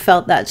though you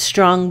felt that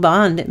strong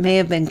bond, it may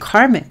have been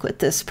karmic with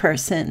this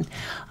person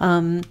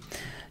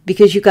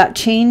because you got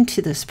chained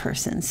to this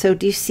person. So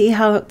do you see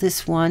how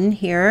this one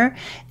here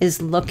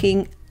is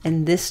looking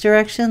in this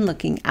direction,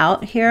 looking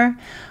out here?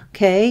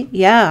 Okay,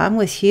 yeah, I'm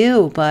with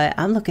you, but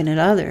I'm looking at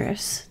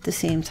others at the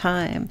same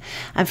time.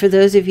 And for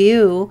those of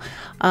you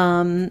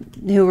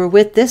who were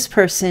with this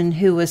person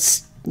who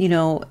was, you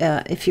know,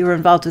 if you were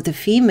involved with a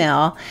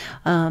female,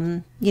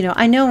 you know,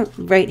 I know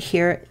right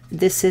here,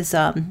 this is,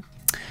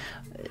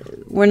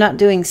 we're not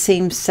doing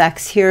same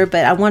sex here,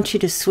 but I want you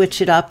to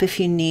switch it up if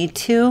you need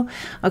to.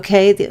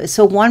 Okay.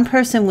 So one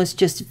person was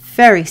just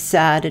very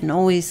sad and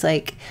always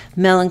like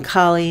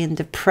melancholy and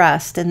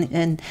depressed.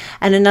 And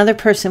another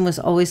person was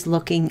always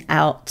looking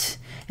out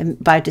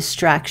by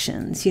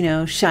distractions, you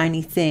know,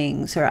 shiny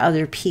things or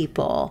other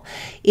people,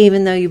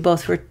 even though you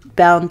both were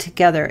bound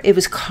together. It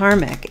was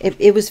karmic.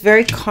 It was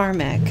very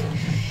karmic.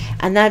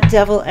 And that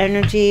devil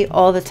energy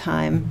all the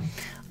time,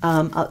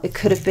 it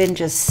could have been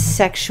just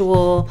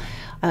sexual.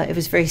 It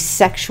was very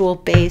sexual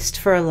based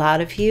for a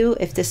lot of you,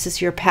 if this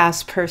is your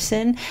past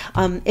person.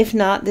 If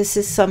not, this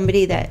is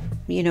somebody that,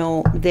 you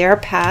know, their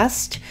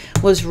past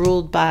was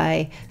ruled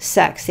by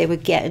sex. They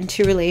would get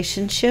into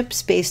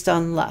relationships based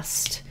on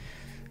lust.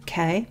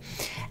 Okay.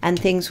 And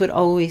things would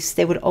always,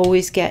 they would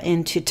always get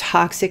into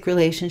toxic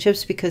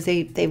relationships because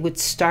they would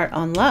start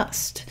on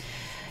lust,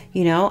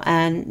 you know,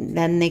 and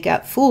then they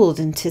got fooled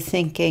into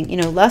thinking, you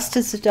know, lust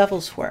is the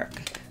devil's work.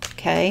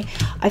 Okay.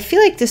 I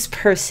feel like this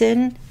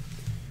person,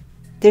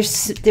 there's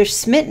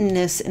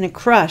smittenness and a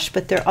crush,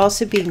 but they're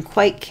also being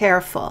quite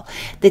careful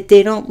that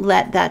they don't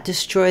let that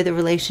destroy the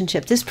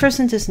relationship. This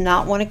person does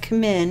not want to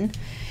come in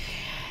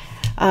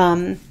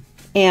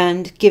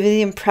and give you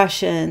the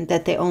impression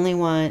that they only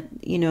want,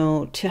 you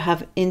know, to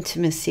have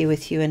intimacy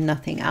with you and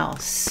nothing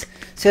else.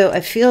 So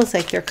it feels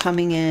like they're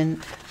coming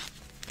in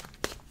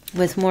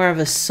with more of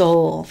a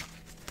soul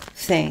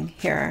thing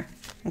here.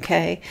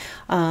 Okay.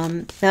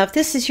 Now, if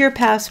this is your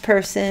past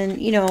person,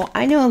 you know,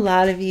 I know a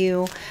lot of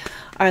you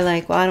are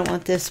like, well, I don't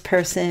want this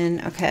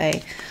person.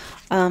 Okay.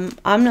 I'm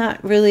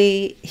not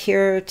really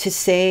here to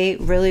say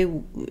really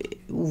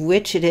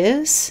which it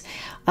is.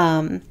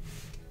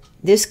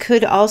 This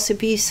could also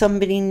be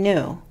somebody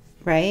new,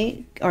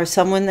 right? Or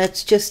someone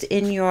that's just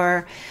in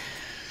your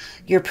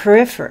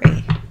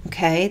periphery,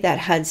 okay? That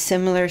had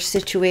similar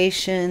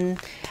situation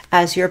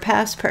as your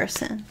past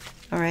person,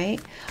 all right?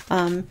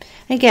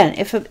 Again,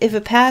 if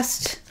a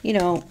past, you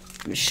know,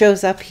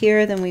 shows up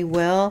here, then we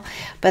will.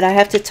 But I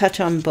have to touch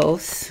on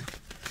both.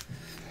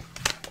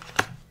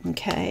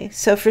 Okay,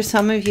 so for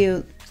some of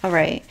you, all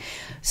right.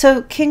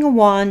 So King of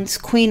Wands,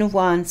 Queen of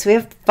Wands, we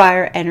have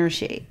fire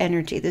energy.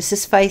 This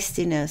is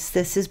feistiness.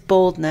 This is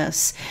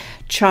boldness,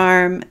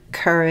 charm,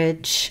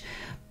 courage,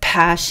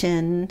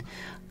 passion,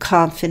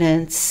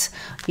 confidence,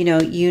 you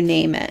know, you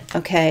name it.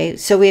 Okay.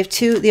 So we have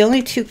the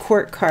only two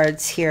court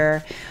cards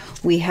here.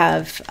 We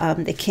have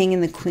the King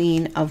and the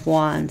Queen of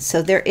Wands.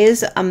 So there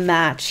is a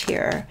match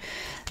here.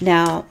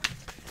 Now,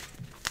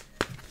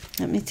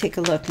 let me take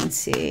a look and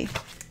see.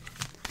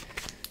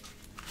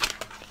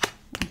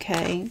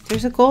 Okay,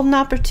 there's a golden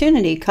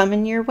opportunity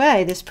coming your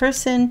way. This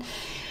person,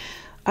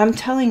 I'm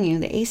telling you,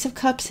 the Ace of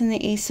Cups and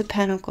the Ace of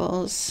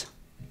Pentacles,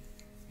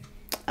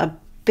 a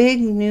big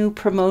new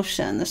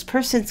promotion. This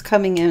person's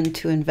coming in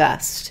to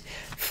invest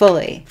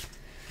fully.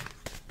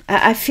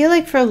 I feel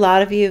like for a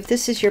lot of you, if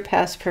this is your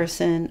past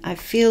person, I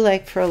feel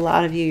like for a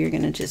lot of you, you're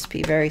going to just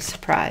be very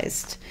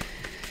surprised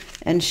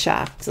and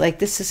shocked. Like,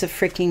 this is a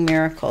freaking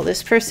miracle.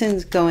 This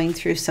person's going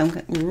through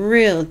some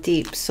real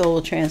deep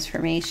soul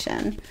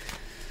transformation.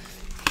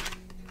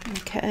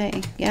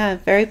 Okay, yeah,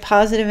 very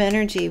positive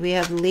energy. We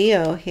have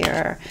Leo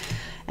here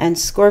and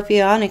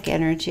Scorpionic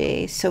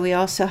energy. So we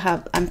also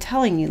have, I'm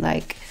telling you,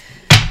 like,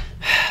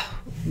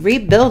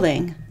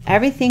 rebuilding.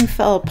 Everything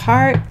fell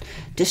apart,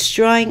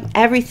 destroying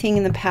everything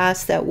in the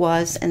past that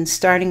was, and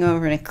starting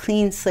over in a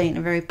clean slate in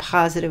a very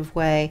positive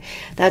way.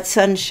 That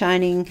sun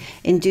shining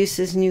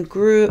induces new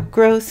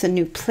growth and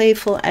new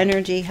playful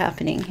energy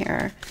happening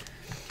here.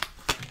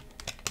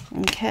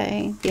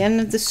 Okay, the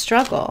end of the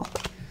struggle.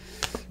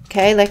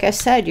 Okay, like I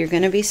said, you're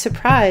going to be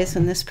surprised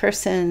when this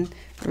person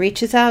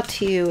reaches out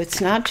to you. It's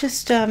not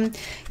just,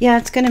 yeah,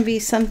 it's going to be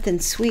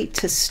something sweet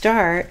to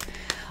start,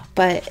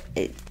 but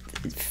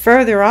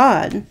further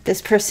on,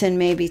 this person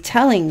may be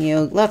telling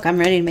you, look, I'm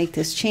ready to make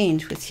this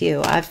change with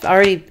you. I've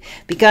already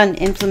begun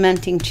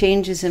implementing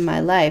changes in my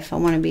life. I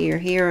want to be your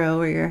hero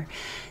or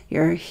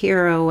your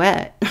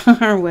heroette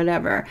or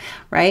whatever,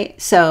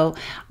 right? So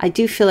I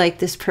do feel like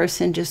this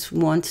person just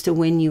wants to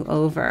win you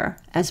over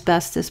as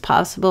best as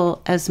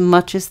possible, as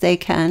much as they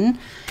can,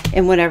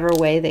 in whatever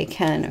way they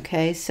can,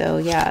 okay? So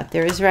yeah,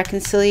 there is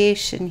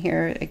reconciliation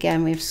here.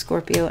 Again, we have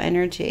Scorpio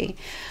energy.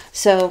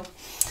 So,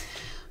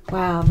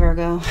 wow,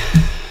 Virgo.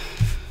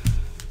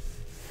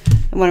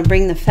 I want to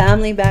bring the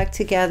family back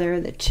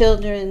together, the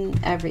children,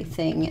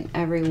 everything and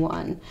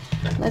everyone.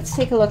 Let's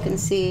take a look and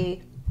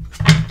see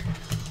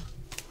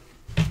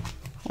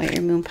what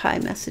your moon pie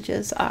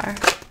messages are.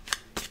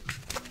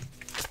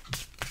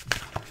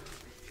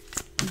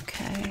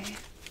 Okay.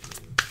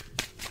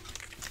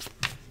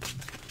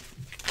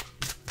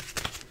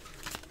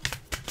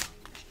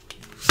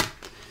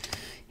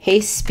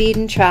 Haste, speed,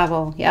 and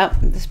travel. Yep,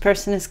 this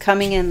person is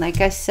coming in,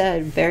 like I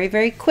said, very,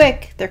 very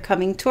quick. They're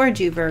coming towards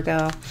you,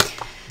 Virgo.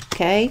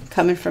 Okay,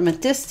 coming from a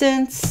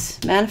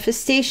distance.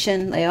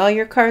 Manifestation. Lay all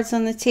your cards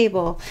on the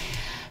table.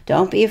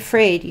 Don't be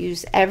afraid.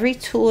 Use every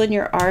tool in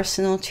your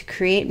arsenal to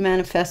create and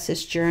manifest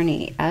this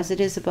journey. As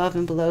it is above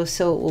and below,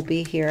 so it will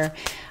be here.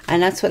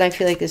 And that's what I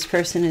feel like this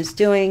person is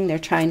doing. They're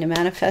trying to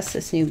manifest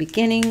this new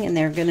beginning, and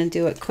they're going to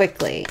do it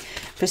quickly.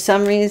 For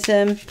some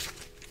reason,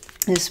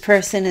 this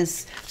person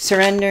is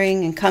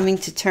surrendering and coming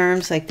to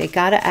terms like they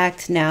got to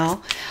act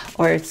now,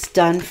 or it's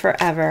done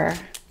forever.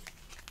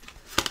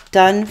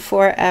 Done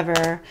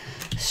forever.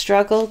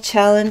 Struggle,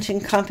 challenge,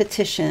 and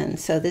competition.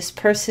 So this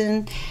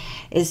person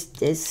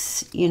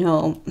is, you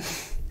know,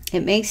 it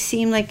may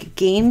seem like a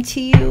game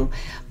to you,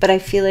 but I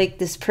feel like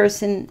this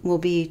person will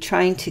be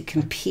trying to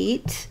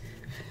compete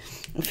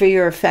for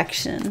your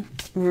affection.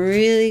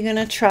 Really going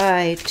to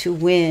try to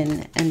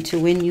win and to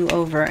win you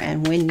over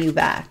and win you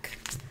back.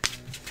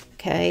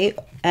 Okay?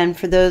 And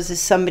for those,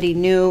 as somebody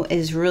new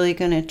is really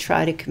going to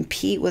try to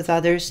compete with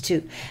others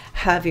to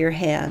have your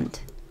hand.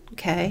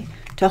 Okay?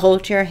 To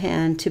hold your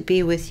hand, to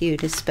be with you,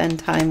 to spend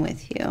time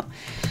with you.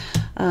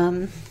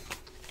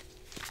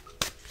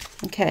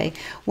 Okay,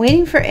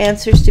 waiting for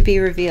answers to be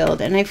revealed.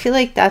 And I feel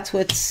like that's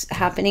what's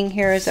happening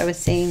here. As I was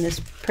saying,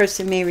 this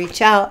person may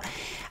reach out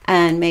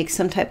and make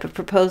some type of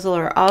proposal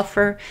or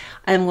offer,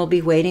 and we'll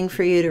be waiting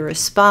for you to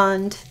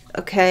respond.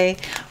 Okay.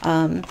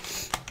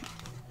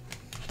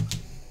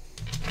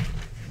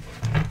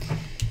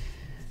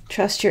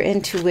 Trust your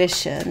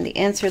intuition. The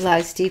answer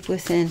lies deep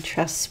within.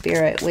 Trust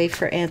spirit. Wait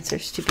for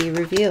answers to be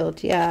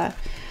revealed. Yeah.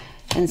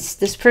 And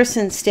this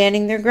person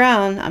standing their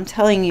ground, I'm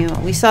telling you,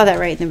 we saw that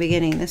right in the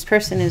beginning. This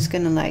person is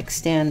going to like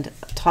stand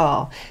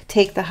tall,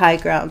 take the high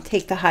ground,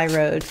 take the high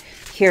road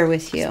here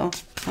with you.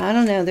 I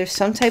don't know. There's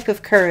some type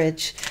of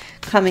courage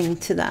coming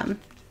to them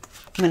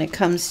when it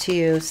comes to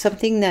you.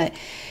 Something that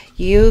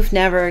you've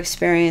never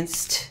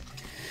experienced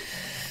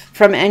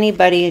from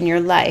anybody in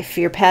your life.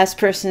 Your past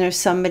person or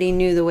somebody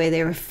new, the way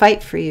they would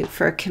fight for you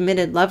for a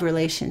committed love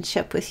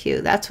relationship with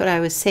you. That's what I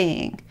was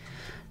saying.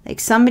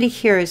 Like somebody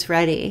here is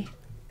ready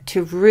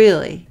to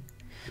really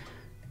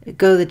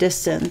go the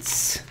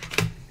distance,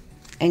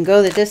 and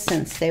go the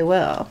distance they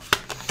will.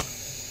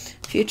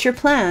 Future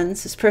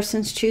plans, this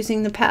person's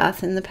choosing the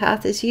path, and the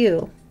path is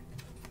you.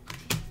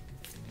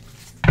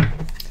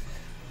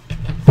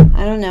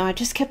 I don't know, I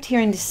just kept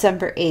hearing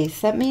December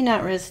 8th. That may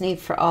not resonate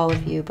for all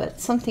of you,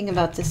 but something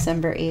about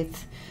December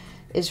 8th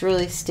is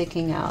really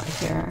sticking out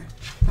here.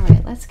 All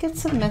right, let's get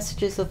some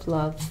messages of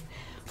love.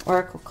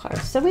 Oracle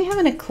cards. So we have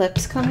an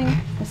eclipse coming.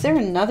 Is there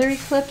another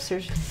eclipse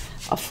or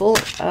a full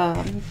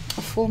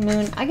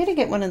moon? I gotta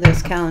get one of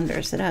those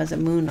calendars that has a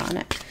moon on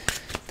it,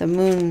 the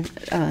moon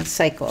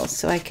cycle,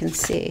 so I can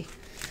see.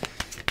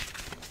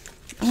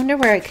 I wonder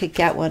where I could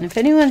get one. If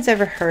anyone's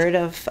ever heard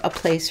of a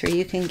place where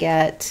you can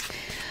get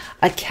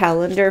a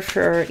calendar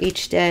for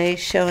each day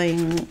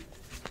showing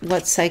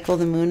what cycle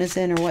the moon is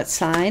in or what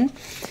sign,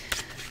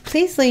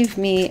 please leave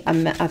me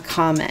a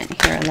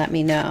comment here and let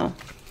me know.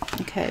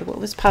 Okay, what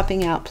was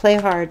popping out? Play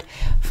hard.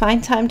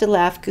 Find time to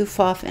laugh, goof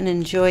off, and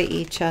enjoy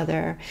each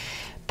other.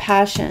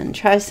 Passion.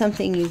 Try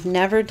something you've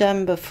never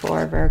done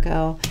before,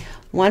 Virgo.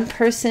 One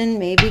person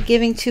may be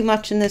giving too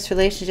much in this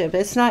relationship.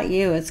 It's not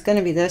you. It's going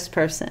to be this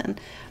person.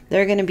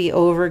 They're going to be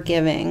over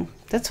giving.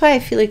 That's why I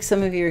feel like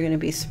some of you are going to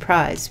be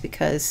surprised,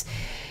 because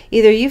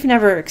either you've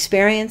never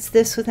experienced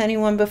this with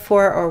anyone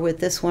before or with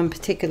this one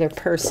particular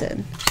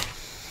person.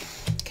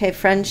 Okay,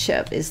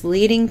 friendship is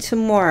leading to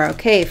more.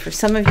 Okay, for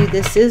some of you,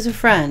 this is a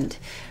friend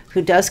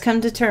who does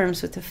come to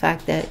terms with the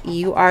fact that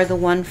you are the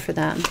one for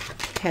them.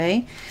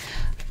 Okay,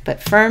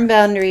 but firm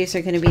boundaries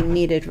are going to be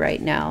needed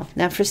right now.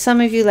 Now, for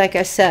some of you, like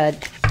I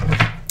said,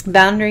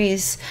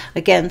 boundaries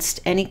against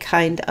any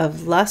kind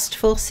of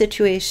lustful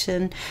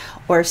situation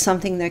or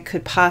something that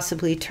could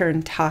possibly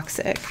turn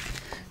toxic.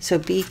 So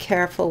be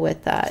careful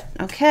with that.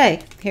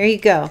 Okay, here you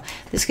go.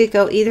 This could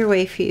go either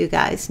way for you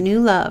guys. New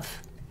love.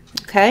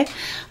 Okay,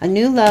 a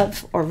new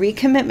love or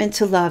recommitment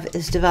to love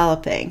is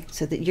developing,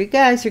 so that you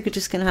guys are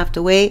just going to have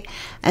to wait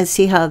and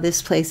see how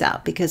this plays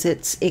out, because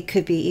it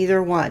could be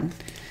either one.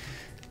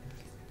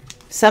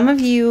 Some of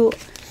you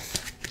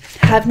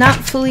have not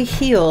fully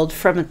healed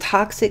from a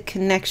toxic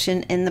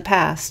connection in the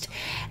past,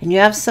 and you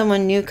have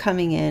someone new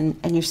coming in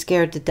and you're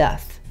scared to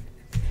death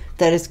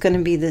that it's going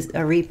to be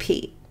a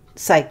repeat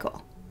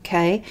cycle.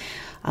 Okay,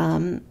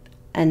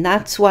 and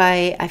that's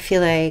why I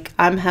feel like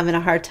I'm having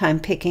a hard time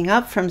picking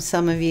up from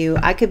some of you.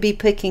 I could be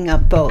picking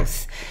up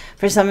both.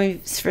 For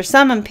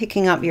some, I'm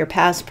picking up your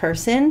past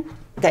person,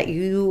 that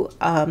you,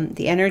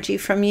 the energy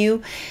from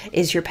you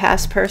is your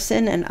past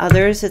person, and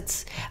others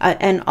it's,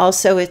 and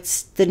also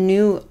it's the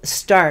new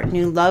start,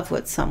 new love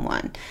with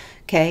someone.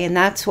 Okay, and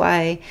that's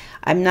why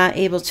I'm not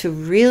able to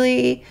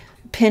really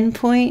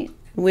pinpoint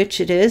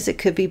which it is. It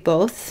could be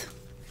both.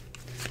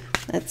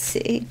 Let's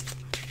see.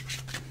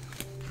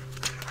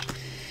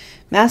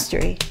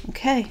 Mastery.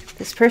 Okay,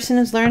 this person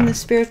has learned the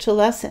spiritual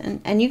lesson,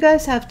 and you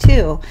guys have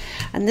too.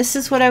 And this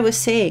is what I was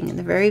saying in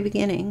the very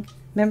beginning.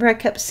 Remember, I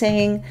kept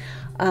saying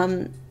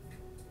the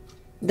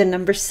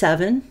number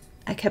 7.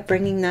 I kept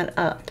bringing that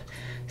up.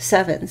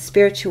 7,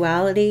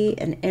 spirituality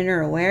and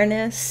inner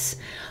awareness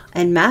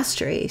and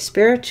mastery,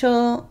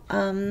 spiritual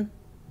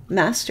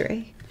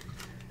mastery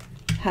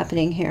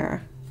happening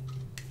here.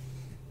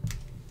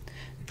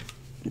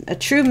 A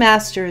true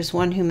master is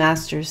one who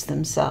masters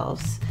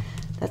themselves.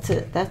 I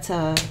think that's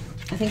a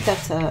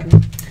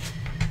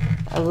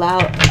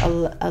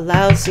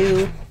Lao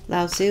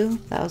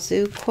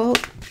Tzu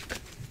quote.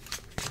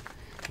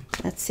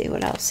 Let's see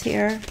what else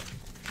here.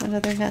 What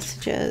other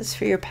messages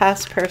for your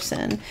past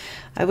person?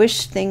 I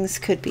wish things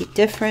could be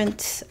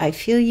different. I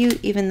feel you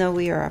even though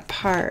we are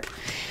apart.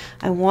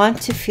 I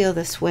want to feel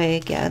this way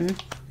again.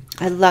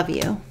 I love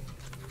you.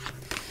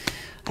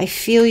 I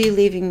feel you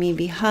leaving me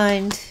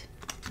behind,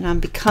 and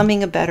I'm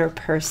becoming a better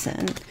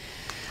person.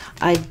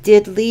 I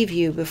did leave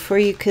you before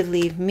you could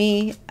leave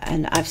me,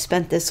 and I've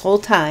spent this whole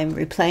time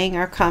replaying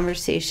our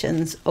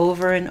conversations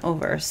over and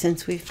over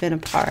since we've been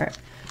apart.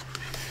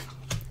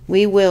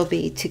 We will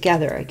be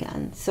together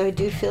again. So I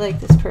do feel like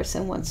this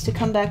person wants to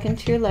come back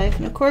into your life.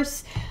 And of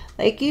course,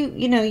 like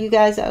you know, you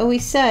guys, I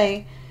always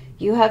say,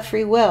 you have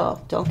free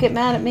will. Don't get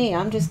mad at me.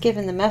 I'm just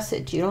giving the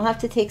message. You don't have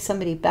to take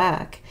somebody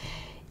back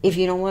if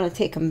you don't want to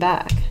take them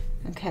back.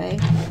 Okay?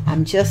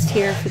 I'm just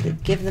here to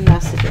give the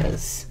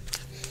messages.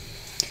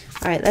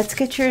 All right, let's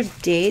get your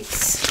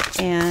dates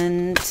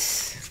and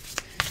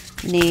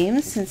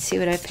names and see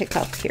what I pick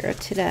up here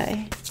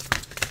today.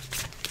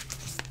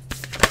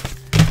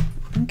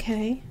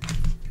 Okay.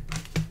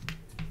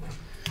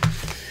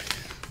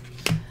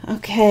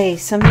 Okay,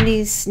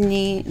 somebody's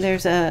need,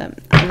 there's a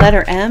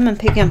letter M. I'm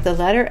picking up the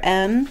letter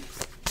M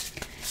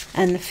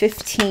and the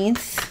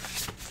 15th.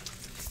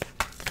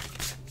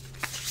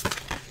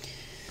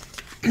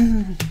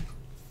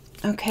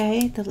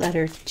 Okay, the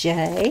letter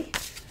J.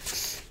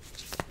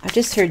 I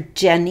just heard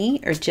Jenny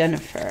or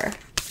Jennifer.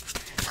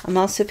 I'm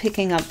also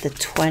picking up the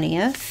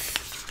 20th.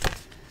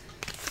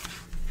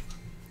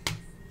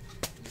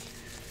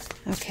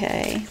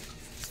 Okay.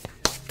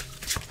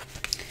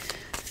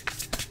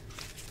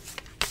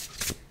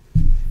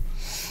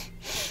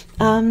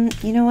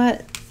 You know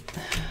what?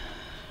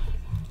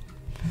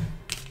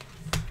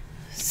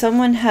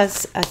 Someone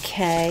has a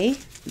K.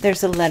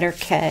 There's a letter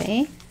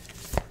K.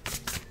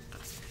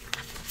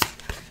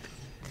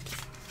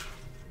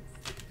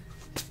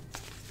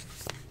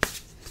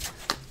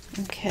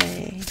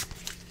 Okay.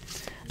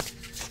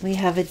 We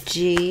have a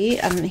G.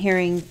 I'm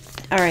hearing,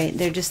 all right,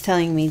 they're just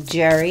telling me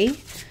Jerry.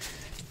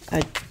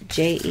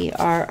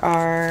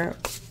 J-E-R-R-Y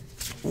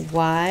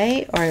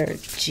or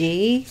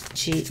G-E-R-R-Y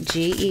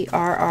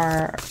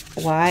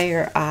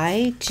or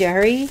I.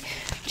 Jerry,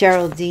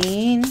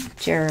 Geraldine,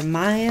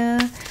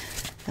 Jeremiah,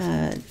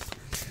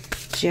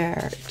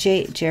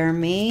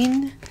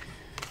 Jermaine.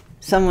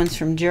 Someone's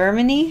from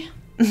Germany.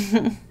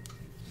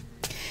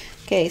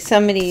 Okay,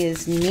 somebody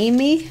is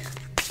Mimi.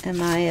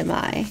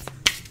 M-I.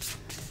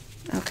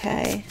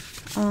 Okay.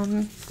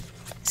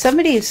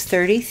 somebody is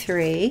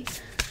 33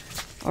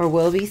 or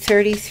will be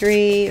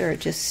 33 or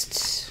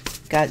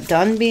just got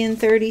done being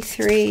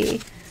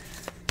 33.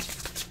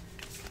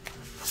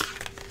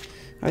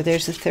 Or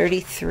there's a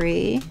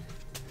 33.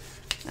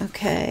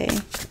 Okay.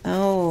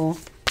 Oh.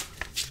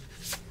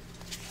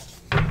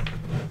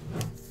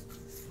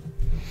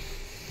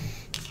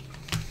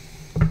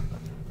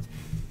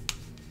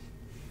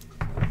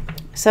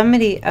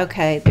 Somebody,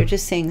 okay, they're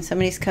just saying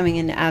somebody's coming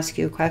in to ask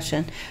you a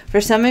question. For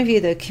some of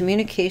you, the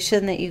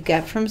communication that you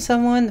get from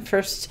someone, the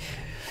first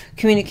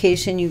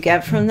communication you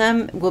get from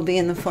them will be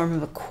in the form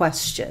of a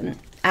question,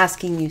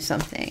 asking you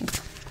something.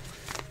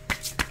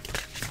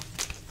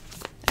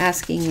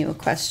 Asking you a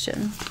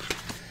question.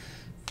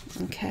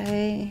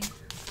 Okay.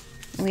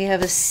 We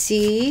have a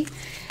C,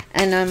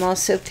 and I'm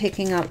also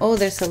picking up, oh,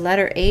 there's a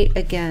letter 8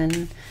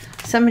 again.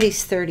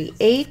 Somebody's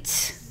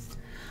 38.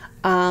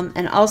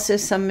 And also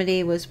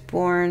somebody was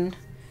born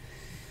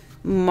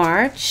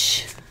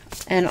March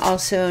and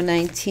also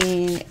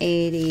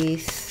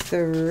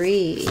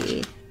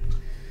 1983.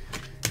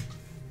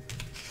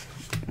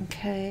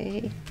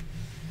 Okay.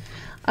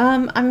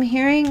 I'm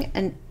hearing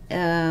an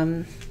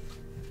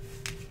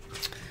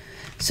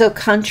so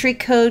country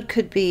code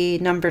could be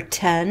number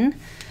 10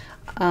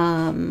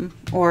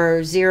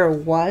 or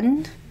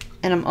 01.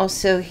 And I'm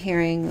also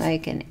hearing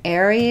like an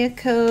area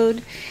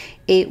code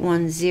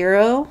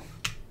 810.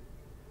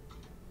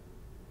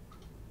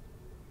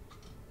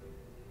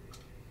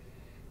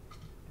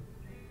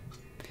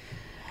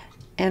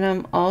 And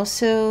I'm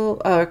also,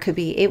 or it could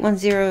be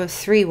 810 or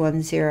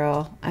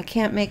 310. I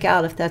can't make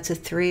out if that's a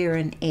 3 or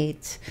an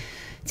 8.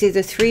 It's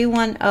either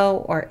 310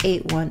 or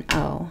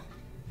 810.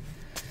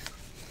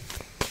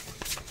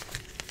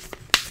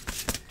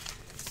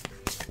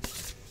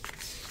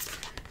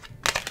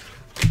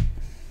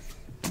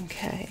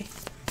 Okay.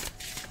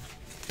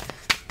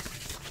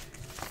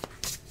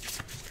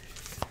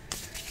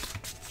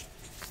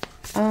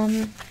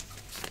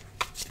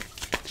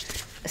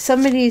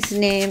 Somebody's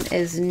name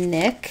is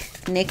Nick.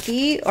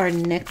 Nikki or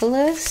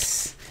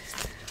Nicholas.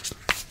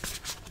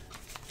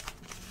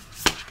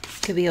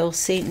 Could be old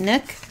Saint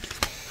Nick.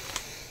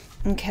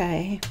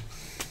 Okay.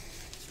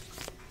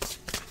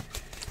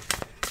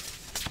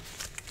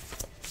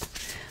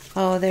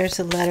 Oh, there's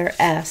a letter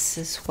S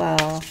as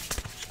well.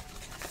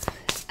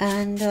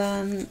 And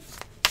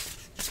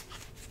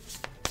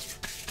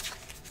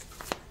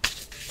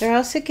they're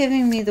also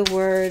giving me the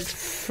word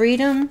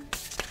freedom.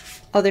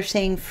 Oh, they're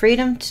saying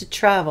freedom to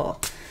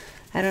travel.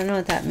 I don't know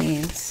what that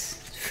means.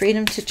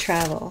 Freedom to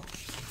travel.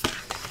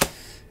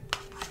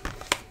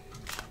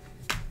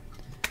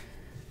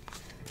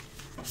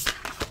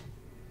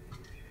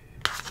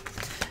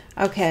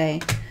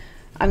 Okay.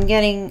 I'm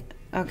getting,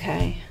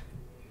 okay.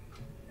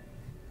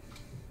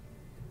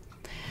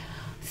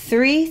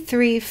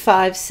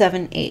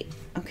 33578.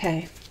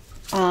 Okay.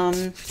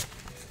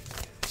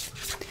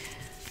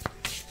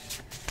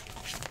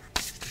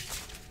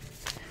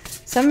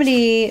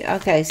 Somebody,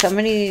 okay,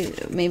 somebody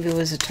maybe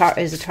was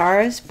is a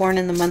Taurus, born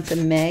in the month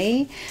of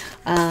May.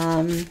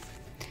 And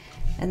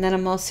then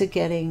I'm also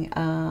getting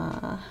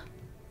the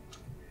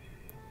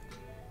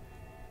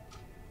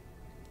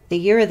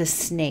year of the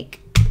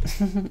snake.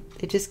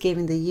 It just gave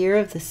me the year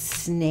of the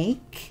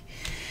snake,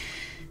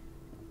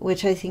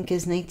 which I think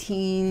is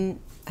 19,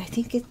 I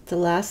think the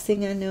last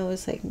thing I know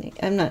is like,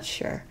 I'm not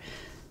sure.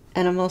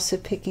 And I'm also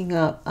picking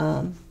up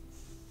the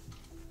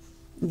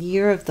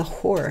year of the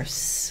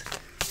horse.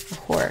 The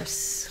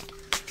horse.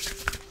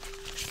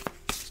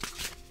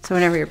 So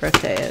whenever your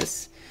birthday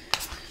is,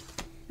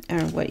 or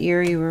what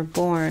year you were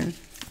born.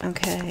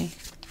 Okay.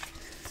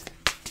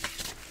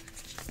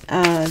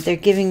 They're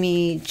giving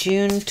me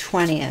June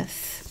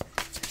 20th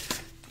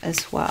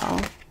as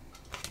well.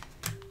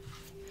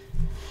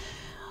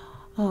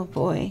 Oh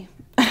boy.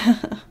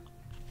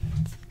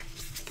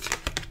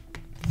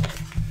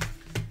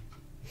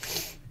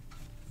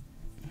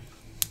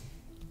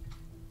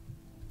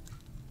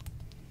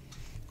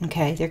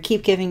 Okay, they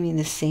keep giving me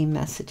the same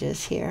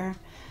messages here.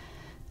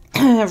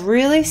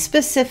 Really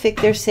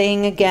specific. They're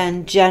saying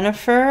again,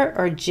 Jennifer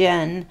or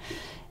Jen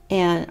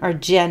or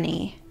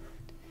Jenny.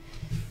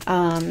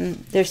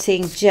 They're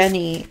saying,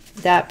 Jenny,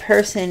 that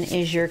person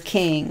is your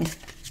king.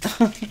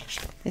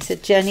 They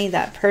said, Jenny,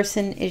 that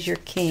person is your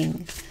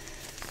king.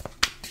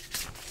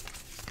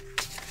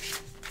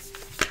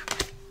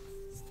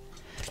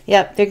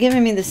 Yep, they're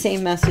giving me the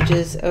same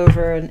messages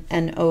over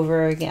and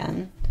over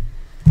again.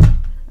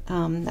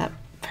 That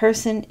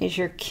person is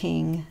your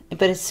king,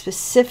 but it's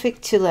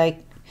specific to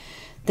like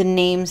the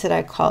names that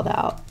I called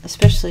out,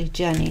 especially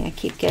Jenny. I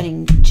keep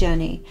getting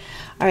Jenny.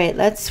 All right,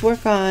 let's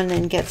work on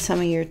and get some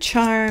of your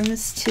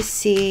charms to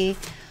see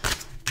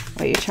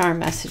what your charm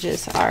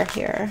messages are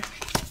here.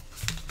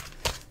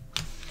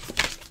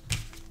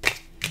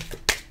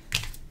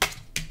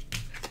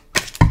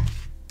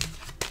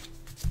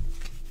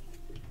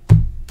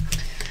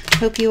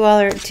 Hope you all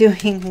are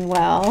doing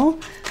well.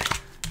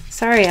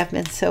 Sorry I've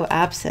been so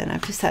absent.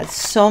 I've just had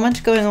so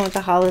much going on with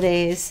the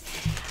holidays.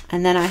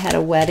 And then I had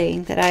a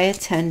wedding that I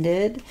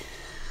attended.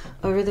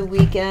 over the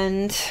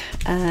weekend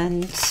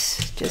and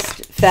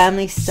just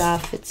family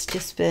stuff. It's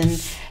just been,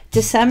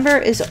 December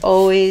is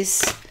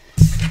always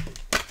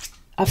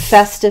a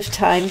festive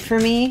time for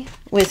me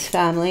with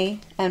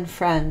family and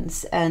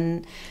friends,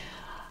 and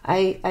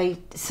I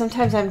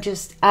sometimes I'm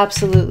just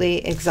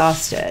absolutely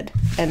exhausted.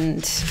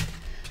 And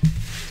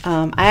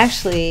I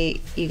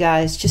actually, you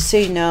guys, just so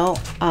you know,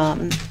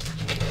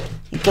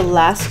 the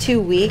last 2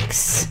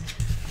 weeks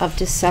of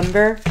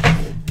December,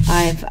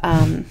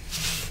 I'm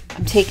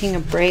taking a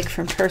break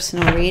from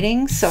personal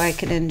readings so I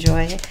can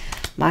enjoy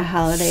my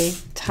holiday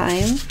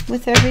time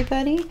with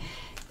everybody.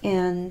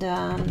 And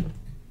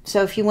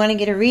so if you want to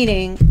get a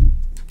reading,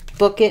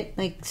 book it,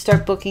 like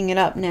start booking it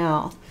up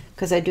now,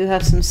 because I do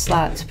have some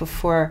slots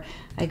before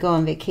I go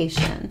on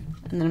vacation.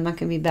 And then I'm not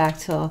going to be back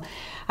till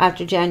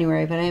after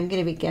January, but I am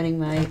going to be getting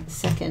my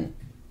second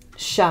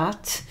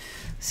shot,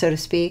 so to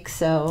speak.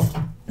 So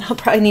I'll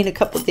probably need a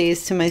couple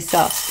days to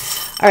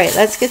myself. All right,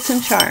 let's get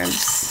some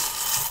charms.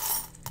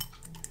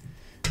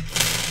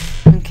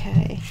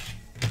 Okay.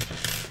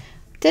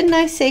 Didn't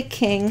I say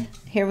king?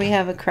 Here we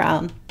have a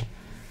crown.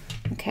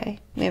 Okay,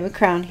 we have a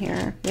crown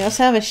here. We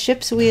also have a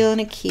ship's wheel and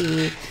a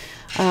key.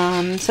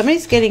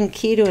 Somebody's getting a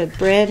key to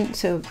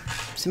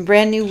some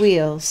brand new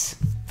wheels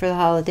for the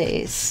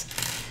holidays.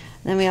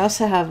 And then we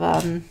also have,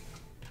 what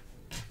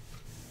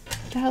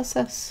the hell's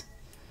this?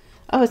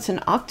 Oh, it's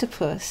an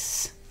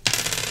octopus.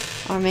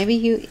 Or maybe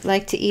you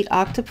like to eat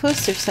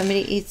octopus, or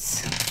somebody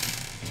eats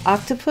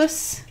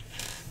octopus.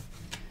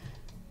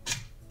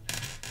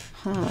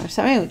 Or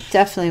somebody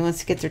definitely wants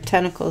to get their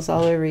tentacles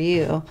all over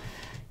you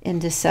in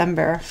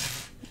December,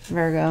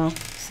 Virgo.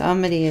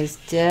 Somebody is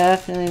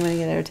definitely going to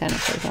get their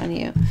tentacles on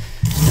you.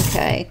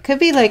 Okay, could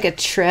be like a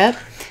trip.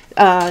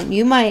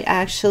 You might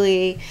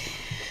actually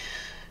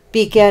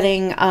be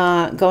getting,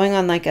 going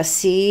on like a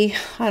sea.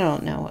 I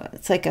don't know.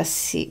 It's like a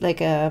sea,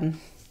 like a,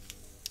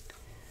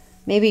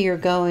 maybe you're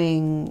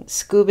going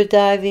scuba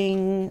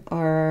diving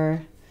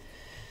or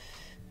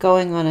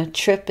going on a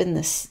trip in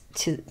the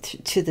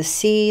to the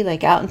sea,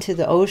 like out into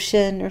the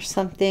ocean or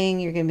something.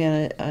 You're going to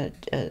be on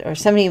or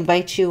somebody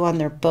invites you on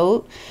their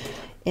boat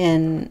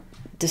in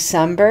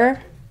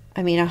December.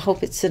 I mean, I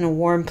hope it's in a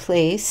warm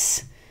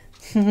place.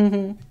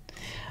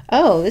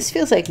 Oh, this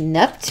feels like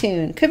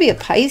Neptune. Could be a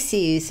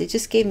Pisces. It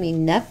just gave me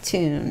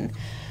Neptune.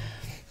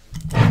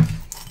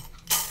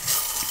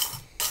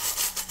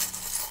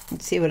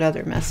 Let's see what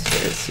other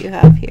messages you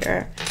have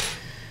here.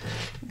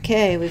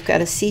 Okay, we've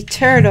got a sea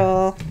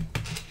turtle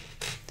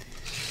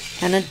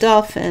and a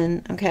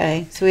dolphin.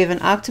 Okay, so we have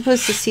an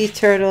octopus, a sea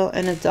turtle,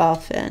 and a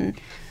dolphin.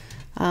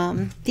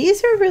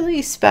 These are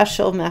really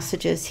special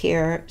messages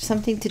here.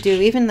 Something to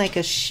do, even like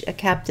a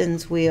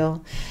captain's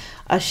wheel,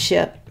 a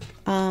ship.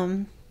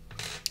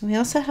 We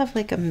also have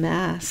like a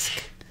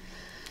mask.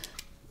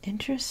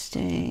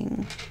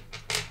 Interesting.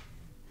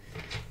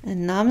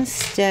 And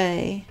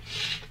namaste.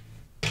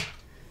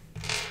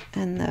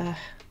 And the,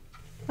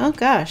 oh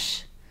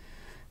gosh.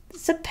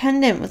 It's a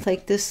pendant with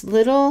like this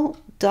little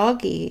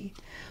doggy.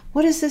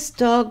 What is this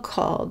dog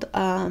called?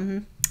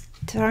 Darn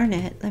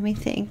it, let me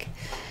think.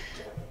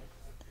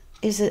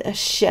 Is it a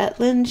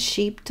Shetland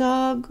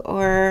sheepdog?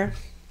 Or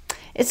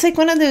it's like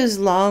one of those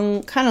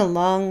long, kind of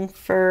long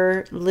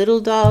fur little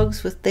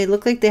dogs with, they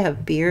look like they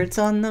have beards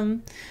on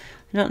them.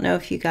 I don't know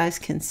if you guys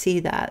can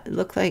see that. It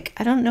look like,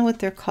 I don't know what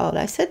they're called.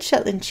 I said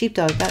Shetland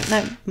sheepdog.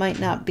 That might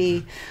not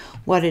be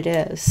what it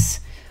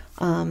is.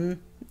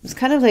 It's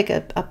kind of like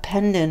a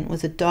pendant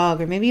with a dog,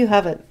 or maybe you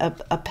have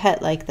a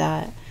pet like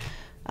that.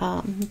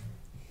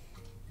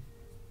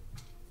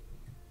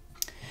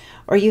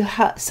 Or you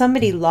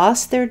somebody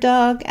lost their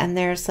dog and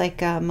there's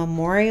like a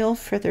memorial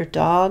for their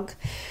dog,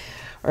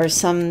 or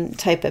some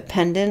type of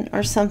pendant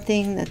or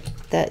something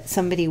that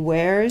somebody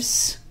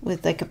wears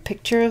with like a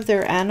picture of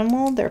their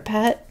animal, their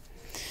pet,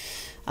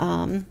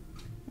 or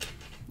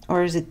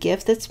is a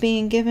gift that's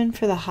being given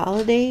for the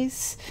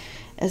holidays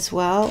as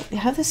well. You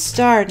have the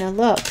star. Now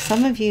look,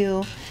 some of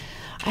you,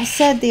 I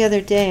said the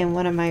other day in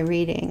one of my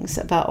readings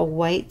about a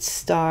white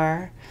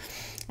star,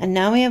 and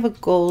now we have a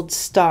gold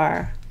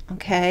star.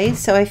 Okay,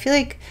 so I feel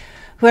like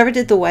whoever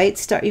did the white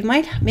star,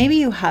 maybe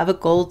you have a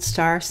gold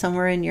star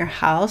somewhere in your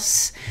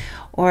house,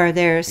 or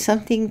there's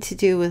something to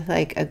do with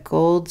like a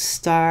gold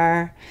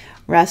star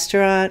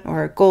restaurant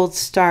or a gold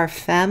star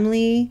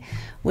family,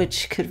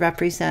 which could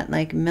represent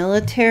like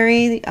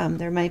military.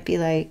 There might be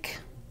like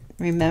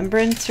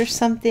remembrance or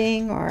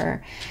something,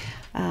 or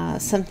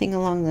something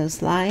along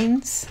those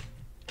lines.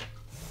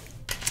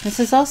 This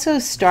is also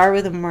a star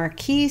with a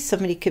marquee.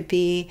 Somebody could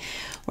be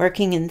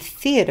working in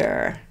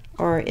theater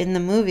or in the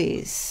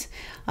movies.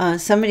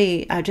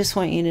 Somebody, I just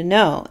want you to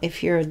know,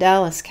 if you're a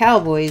Dallas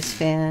Cowboys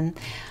fan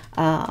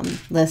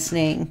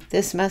listening,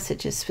 this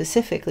message is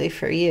specifically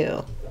for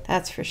you.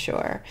 That's for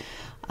sure.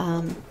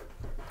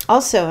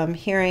 Also, I'm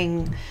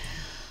hearing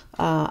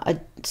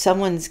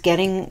someone's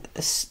getting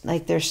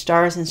like their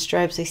stars and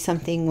stripes, like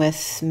something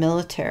with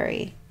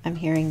military. I'm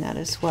hearing that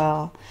as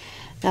well.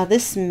 Now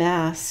this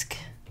mask,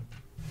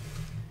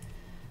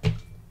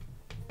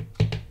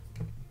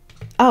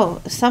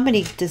 oh,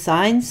 somebody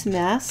designs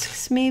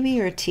masks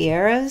maybe, or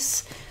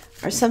tiaras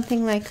or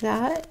something like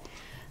that.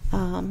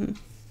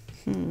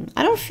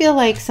 I don't feel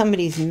like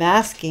somebody's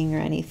masking or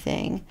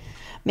anything.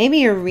 Maybe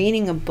you're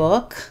reading a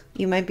book.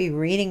 You might be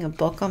reading a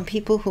book on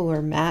people who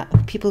are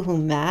people who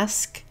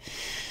mask,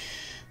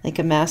 like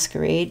a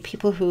masquerade.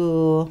 People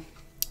who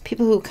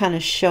kind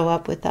of show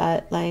up with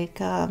that like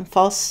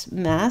false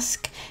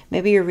mask.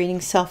 Maybe you're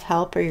reading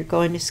self-help, or you're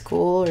going to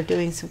school, or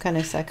doing some kind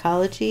of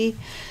psychology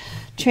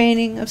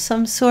training of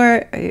some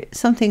sort, or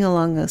something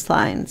along those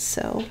lines.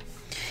 So,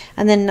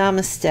 and then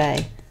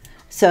namaste.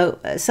 So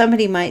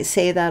somebody might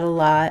say that a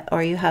lot,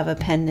 or you have a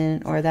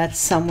pendant, or that's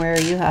somewhere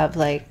you have,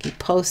 like, you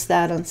post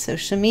that on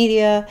social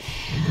media.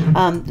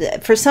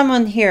 For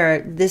someone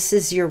here, this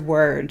is your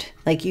word.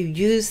 Like, you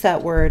use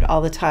that word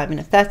all the time. And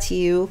if that's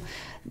you,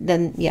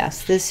 then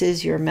yes, this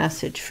is your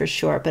message for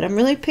sure. But I'm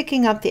really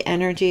picking up the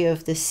energy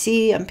of the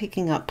sea. I'm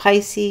picking up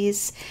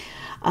Pisces.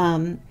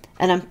 And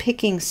I'm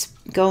picking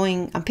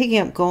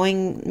up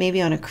going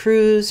maybe on a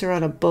cruise or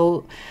on a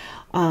boat,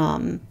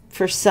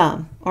 for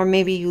some, or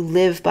maybe you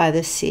live by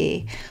the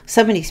sea.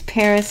 Somebody's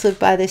parents live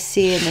by the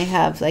sea, and they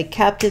have like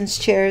captain's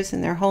chairs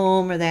in their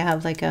home, or they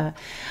have like a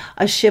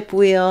ship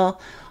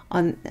wheel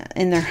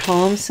in their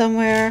home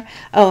somewhere.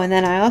 Oh, and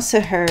then I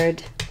also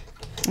heard,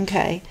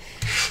 okay,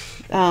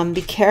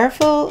 be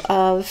careful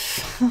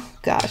of, oh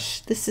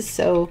gosh, this is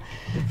so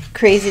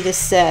crazy to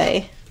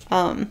say.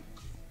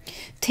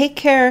 Take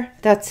care.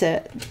 That's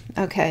it.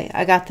 Okay,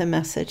 I got the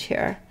message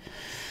here.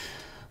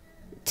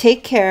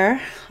 Take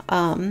care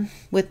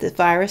with the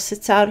virus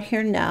that's out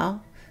here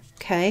now.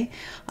 Okay,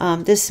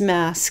 this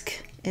mask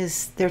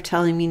is, they're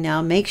telling me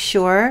now, make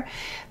sure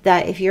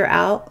that if you're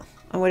out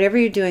or whatever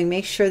you're doing,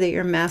 make sure that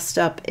you're masked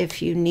up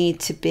if you need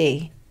to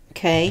be.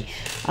 Okay,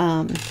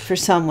 for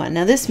someone.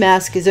 Now this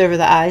mask is over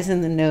the eyes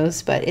and the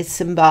nose, but it's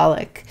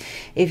symbolic.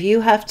 If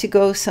you have to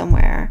go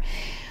somewhere,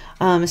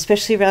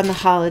 especially around the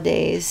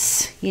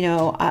holidays, you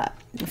know,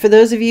 for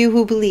those of you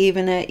who believe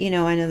in it, you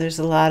know, I know there's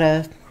a lot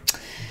of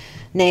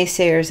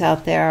naysayers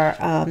out there.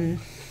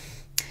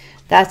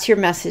 That's your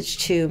message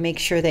too. Make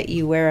sure that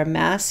you wear a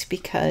mask,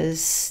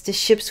 because the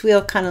ship's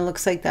wheel kind of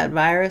looks like that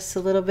virus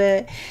a little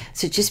bit.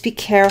 So just be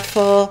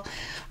careful.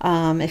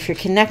 If you're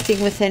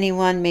connecting with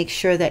anyone, make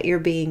sure that you're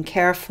being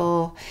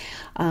careful,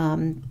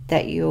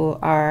 that you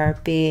are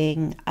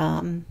being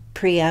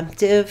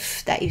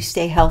preemptive, that you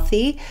stay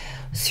healthy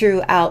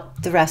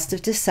throughout the rest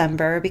of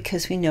December,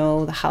 because we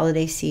know the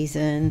holiday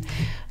season,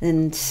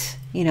 and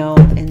you know,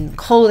 in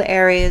cold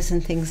areas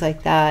and things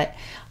like that,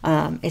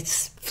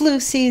 it's flu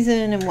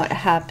season, and what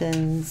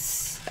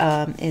happens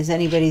is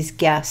anybody's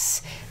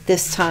guess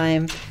this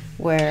time,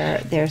 where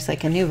there's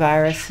like a new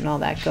virus and all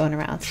that going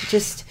around. So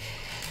just,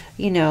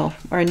 you know,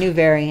 or a new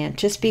variant,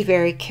 just be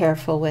very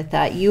careful with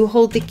that. You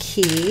hold the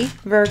key,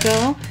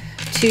 Virgo,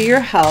 to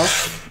your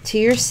health, to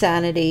your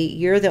sanity.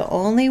 You're the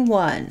only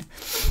one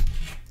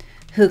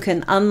who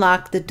can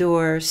unlock the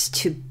doors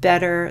to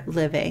better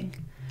living.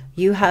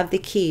 You have the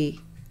key.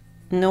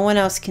 No one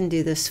else can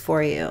do this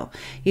for you.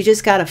 You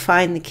just got to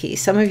find the key.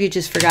 Some of you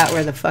just forgot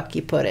where the fuck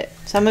you put it.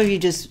 Some of you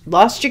just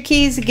lost your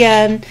keys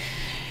again.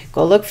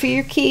 Go look for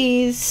your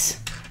keys.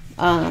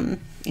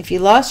 If you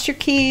lost your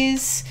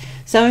keys,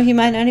 some of you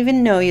might not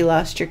even know you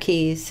lost your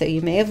keys. So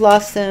you may have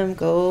lost them.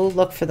 Go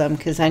look for them,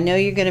 because I know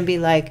you're going to be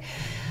like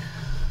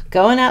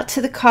going out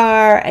to the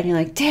car and you're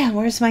like, damn,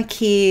 where's my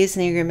keys?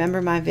 And you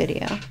remember my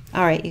video.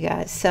 All right, you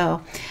guys.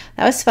 So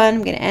that was fun.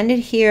 I'm going to end it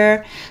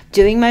here.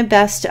 Doing my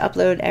best to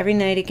upload every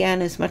night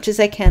again, as much as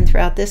I can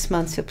throughout this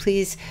month. So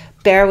please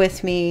bear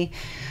with me.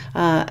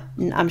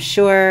 I'm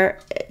sure,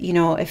 you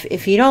know,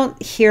 if you don't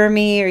hear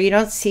me or you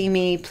don't see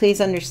me,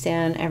 please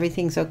understand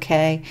everything's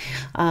okay.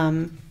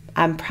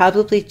 I'm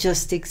probably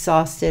just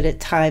exhausted at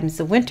times.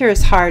 The winter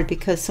is hard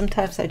because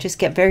sometimes I just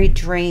get very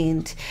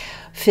drained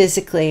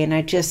physically, and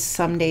I just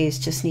some days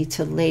just need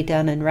to lay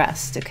down and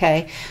rest.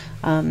 Okay,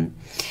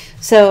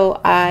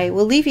 so I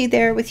will leave you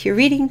there with your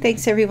reading.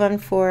 Thanks everyone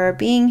for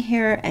being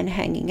here and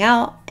hanging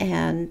out,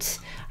 and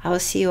I will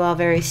see you all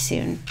very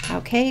soon.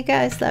 Okay, you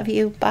guys, love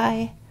you.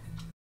 Bye.